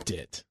kept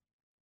it.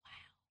 Wow.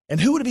 And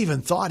who would have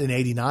even thought in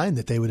 89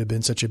 that they would have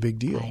been such a big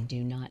deal? I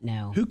do not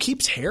know. Who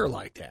keeps hair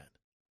like that?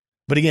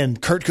 But again,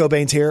 Kurt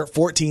Cobain's hair,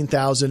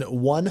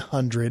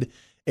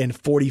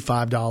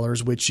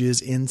 $14,145, which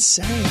is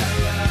insane.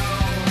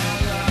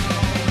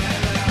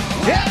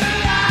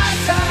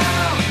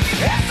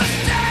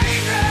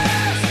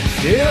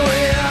 Here we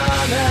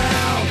are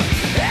now.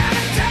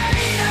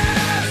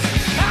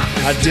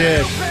 I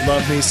did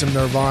love me some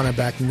Nirvana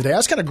back in the day. I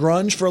was kind of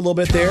grunge for a little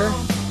bit there.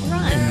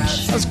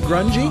 Grunge. I was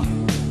grungy.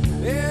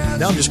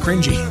 Now I'm just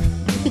cringy.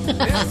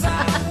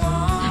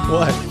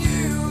 What?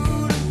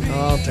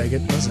 I'll take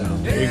it.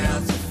 Listen, there you go.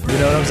 You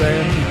know what I'm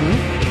saying? Mm-hmm.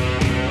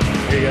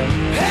 There you go.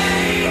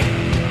 Hey,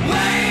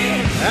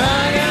 wait, I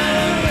gotta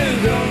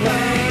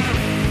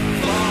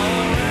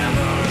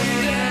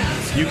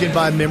You can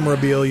buy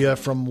memorabilia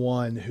from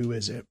one. Who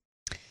is it?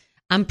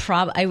 I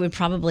would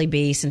probably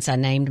be, since I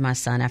named my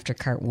son after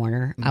Kurt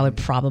Warner, I would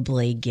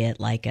probably get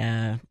like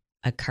a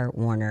Kurt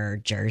Warner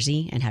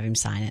jersey and have him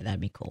sign it.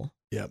 That'd be cool.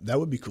 Yeah, that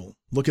would be cool.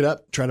 Look it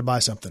up. Try to buy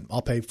something.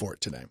 I'll pay for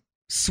it today.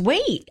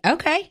 Sweet.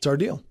 Okay. It's our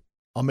deal.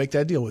 I'll make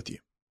that deal with you.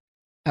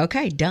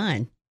 Okay,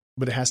 done.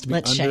 But it has to be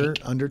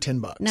under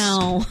 $10.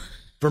 No.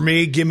 For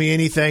me, give me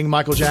anything,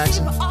 Michael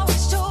Jackson.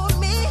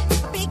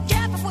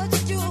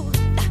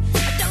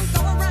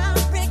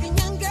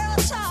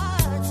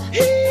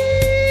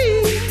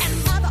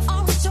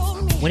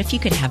 What if you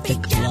could have the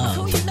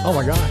glove? Oh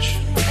my gosh.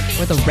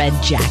 Or the red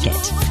jacket.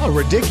 Oh,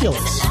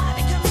 ridiculous.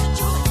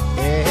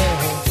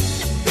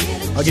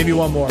 Yeah. I'll give you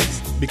one more.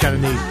 Be kind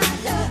of neat.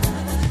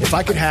 If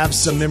I could have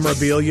some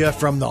memorabilia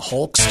from the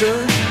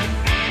Hulkster.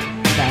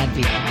 That'd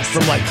be awesome.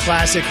 From like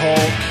classic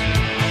Hulk.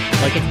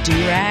 Like a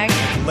do-rag?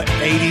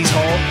 80s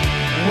Hulk.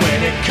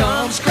 When it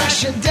comes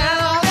crashing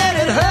down and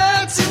it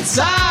hurts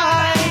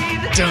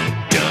inside. Dun,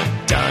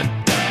 dun, dun,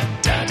 dun,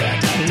 dun, dun,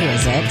 dun. He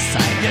is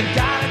excited. You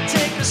gotta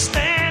take a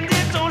stand.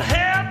 It don't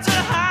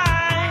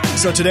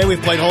So today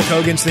we've played Hulk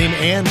Hogan's theme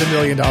and the $1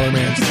 Million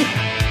Man. It's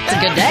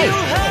a good day.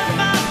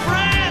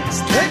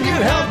 Can you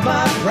help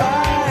my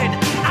pride?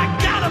 I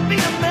gotta be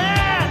a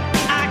man.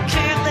 I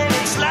can't let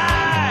it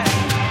slide.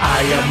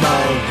 I am a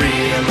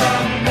real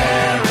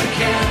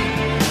American.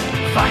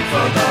 Fight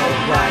for the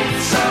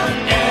rights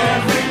of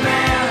every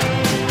man.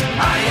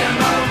 I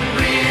am a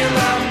real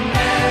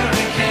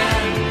American.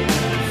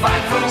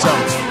 Fight for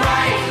what's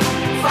right.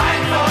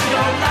 Fight for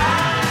your life.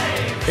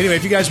 Anyway,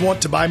 if you guys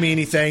want to buy me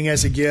anything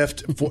as a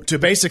gift to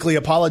basically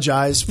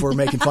apologize for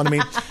making fun of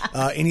me,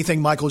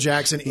 anything Michael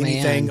Jackson,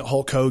 anything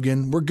Hulk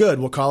Hogan, we're good.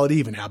 We'll call it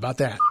even. How about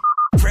that?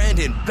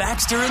 Brandon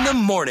Baxter in the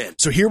morning.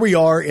 So here we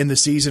are in the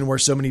season where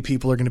so many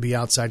people are going to be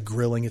outside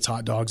grilling. It's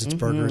hot dogs, it's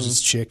burgers,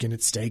 it's chicken,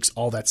 it's steaks,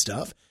 all that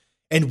stuff.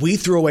 And we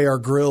threw away our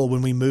grill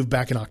when we moved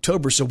back in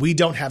October, so we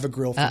don't have a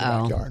grill for the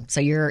backyard.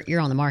 So you're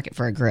on the market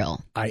for a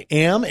grill. I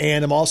am,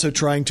 and I'm also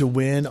trying to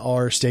win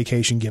our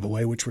staycation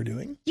giveaway, which we're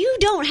doing. You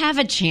don't have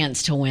a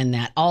chance to win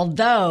that,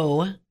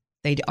 although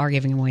they are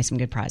giving away some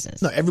good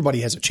prizes. No,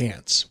 everybody has a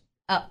chance.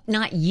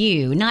 Not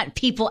you, not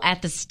people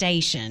at the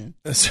station.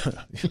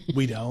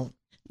 We don't.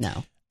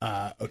 No.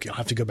 Okay, I'll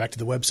have to go back to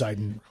the website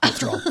and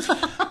withdraw.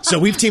 So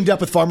we've teamed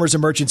up with Farmers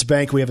and Merchants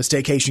Bank. We have a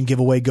staycation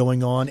giveaway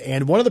going on.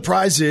 And one of the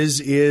prizes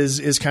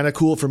is kind of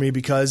cool for me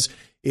because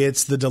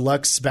it's the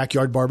deluxe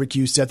backyard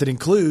barbecue set that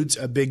includes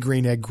a big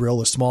green egg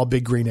grill, a small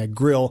big green egg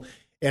grill,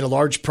 and a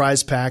large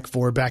prize pack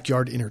for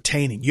backyard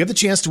entertaining. You have the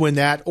chance to win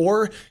that,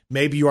 or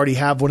maybe you already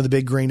have one of the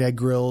big green egg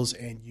grills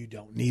and you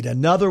don't need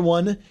another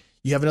one.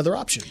 You have another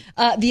option.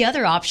 The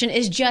other option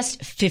is just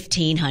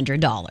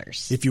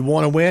 $1,500. If you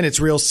want to win, it's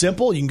real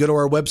simple. You can go to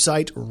our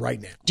website right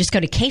now. Just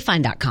go to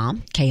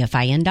kfin.com,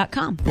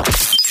 KFIN.com.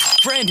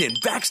 Brandon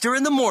Baxter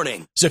in the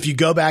morning. So if you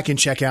go back and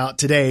check out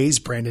today's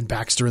Brandon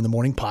Baxter in the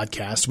Morning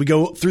podcast, we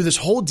go through this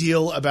whole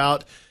deal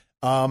about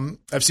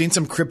I've seen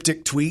some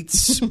cryptic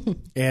tweets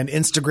and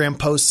Instagram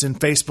posts and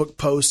Facebook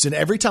posts, and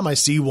every time I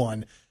see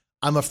one,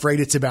 I'm afraid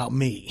it's about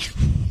me.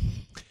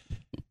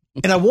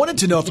 And I wanted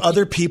to know if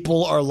other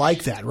people are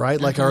like that, right?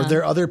 Like, are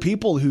there other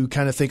people who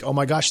kind of think, oh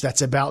my gosh,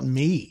 that's about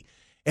me?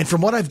 And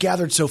from what I've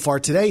gathered so far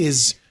today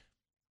is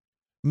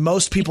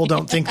most people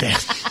don't think that.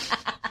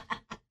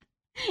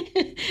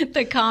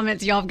 The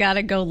comments, y'all got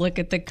to go look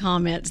at the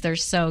comments. They're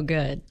so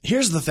good.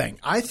 Here's the thing.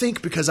 I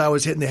think because I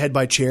was hitting the head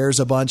by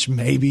chairs a bunch,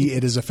 maybe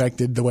it has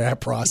affected the way I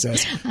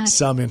process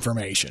some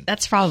information.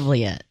 That's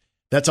probably it.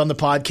 That's on the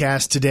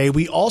podcast today.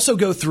 We also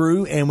go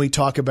through and we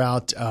talk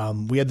about,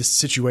 we had this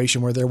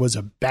situation where there was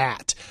a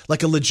bat,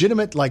 like a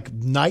legitimate, like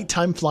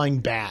nighttime flying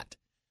bat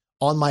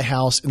on my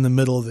house in the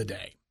middle of the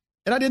day.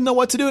 And I didn't know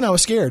what to do and I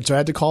was scared. So I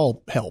had to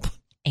call help.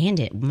 And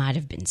it might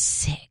have been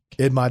sick.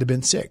 It might have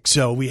been sick.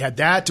 So we had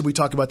that. We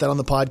talk about that on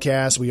the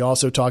podcast. We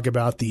also talk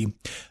about the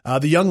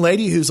young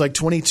lady who's like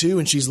 22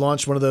 and she's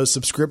launched one of those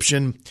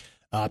subscription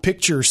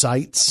picture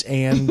sites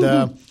and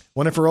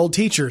one of her old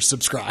teachers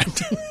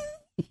subscribed.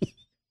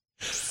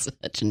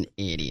 Such an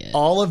idiot.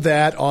 All of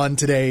that on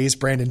today's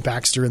Brandon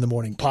Baxter in the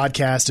Morning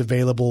podcast,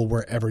 available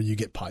wherever you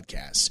get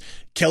podcasts.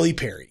 Kelly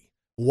Perry,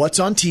 what's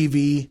on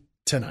TV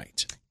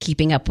tonight?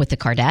 Keeping Up with the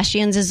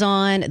Kardashians is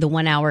on. The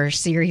 1 hour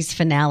series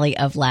finale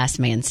of Last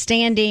Man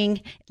Standing.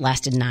 It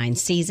lasted 9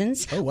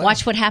 seasons. Oh, wow.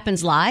 Watch What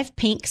Happens Live.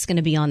 Pink's going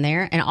to be on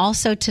there. And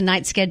also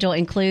tonight's schedule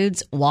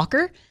includes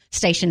Walker,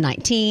 Station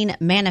 19,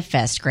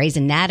 Manifest, Grey's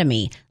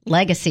Anatomy,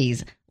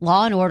 Legacies,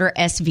 Law & Order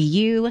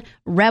SVU,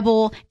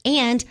 Rebel,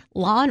 and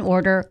Law &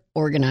 Order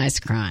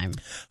Organized Crime.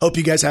 Hope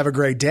you guys have a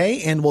great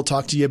day, and we'll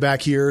talk to you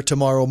back here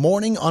tomorrow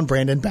morning on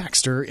Brandon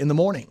Baxter in the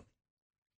Morning.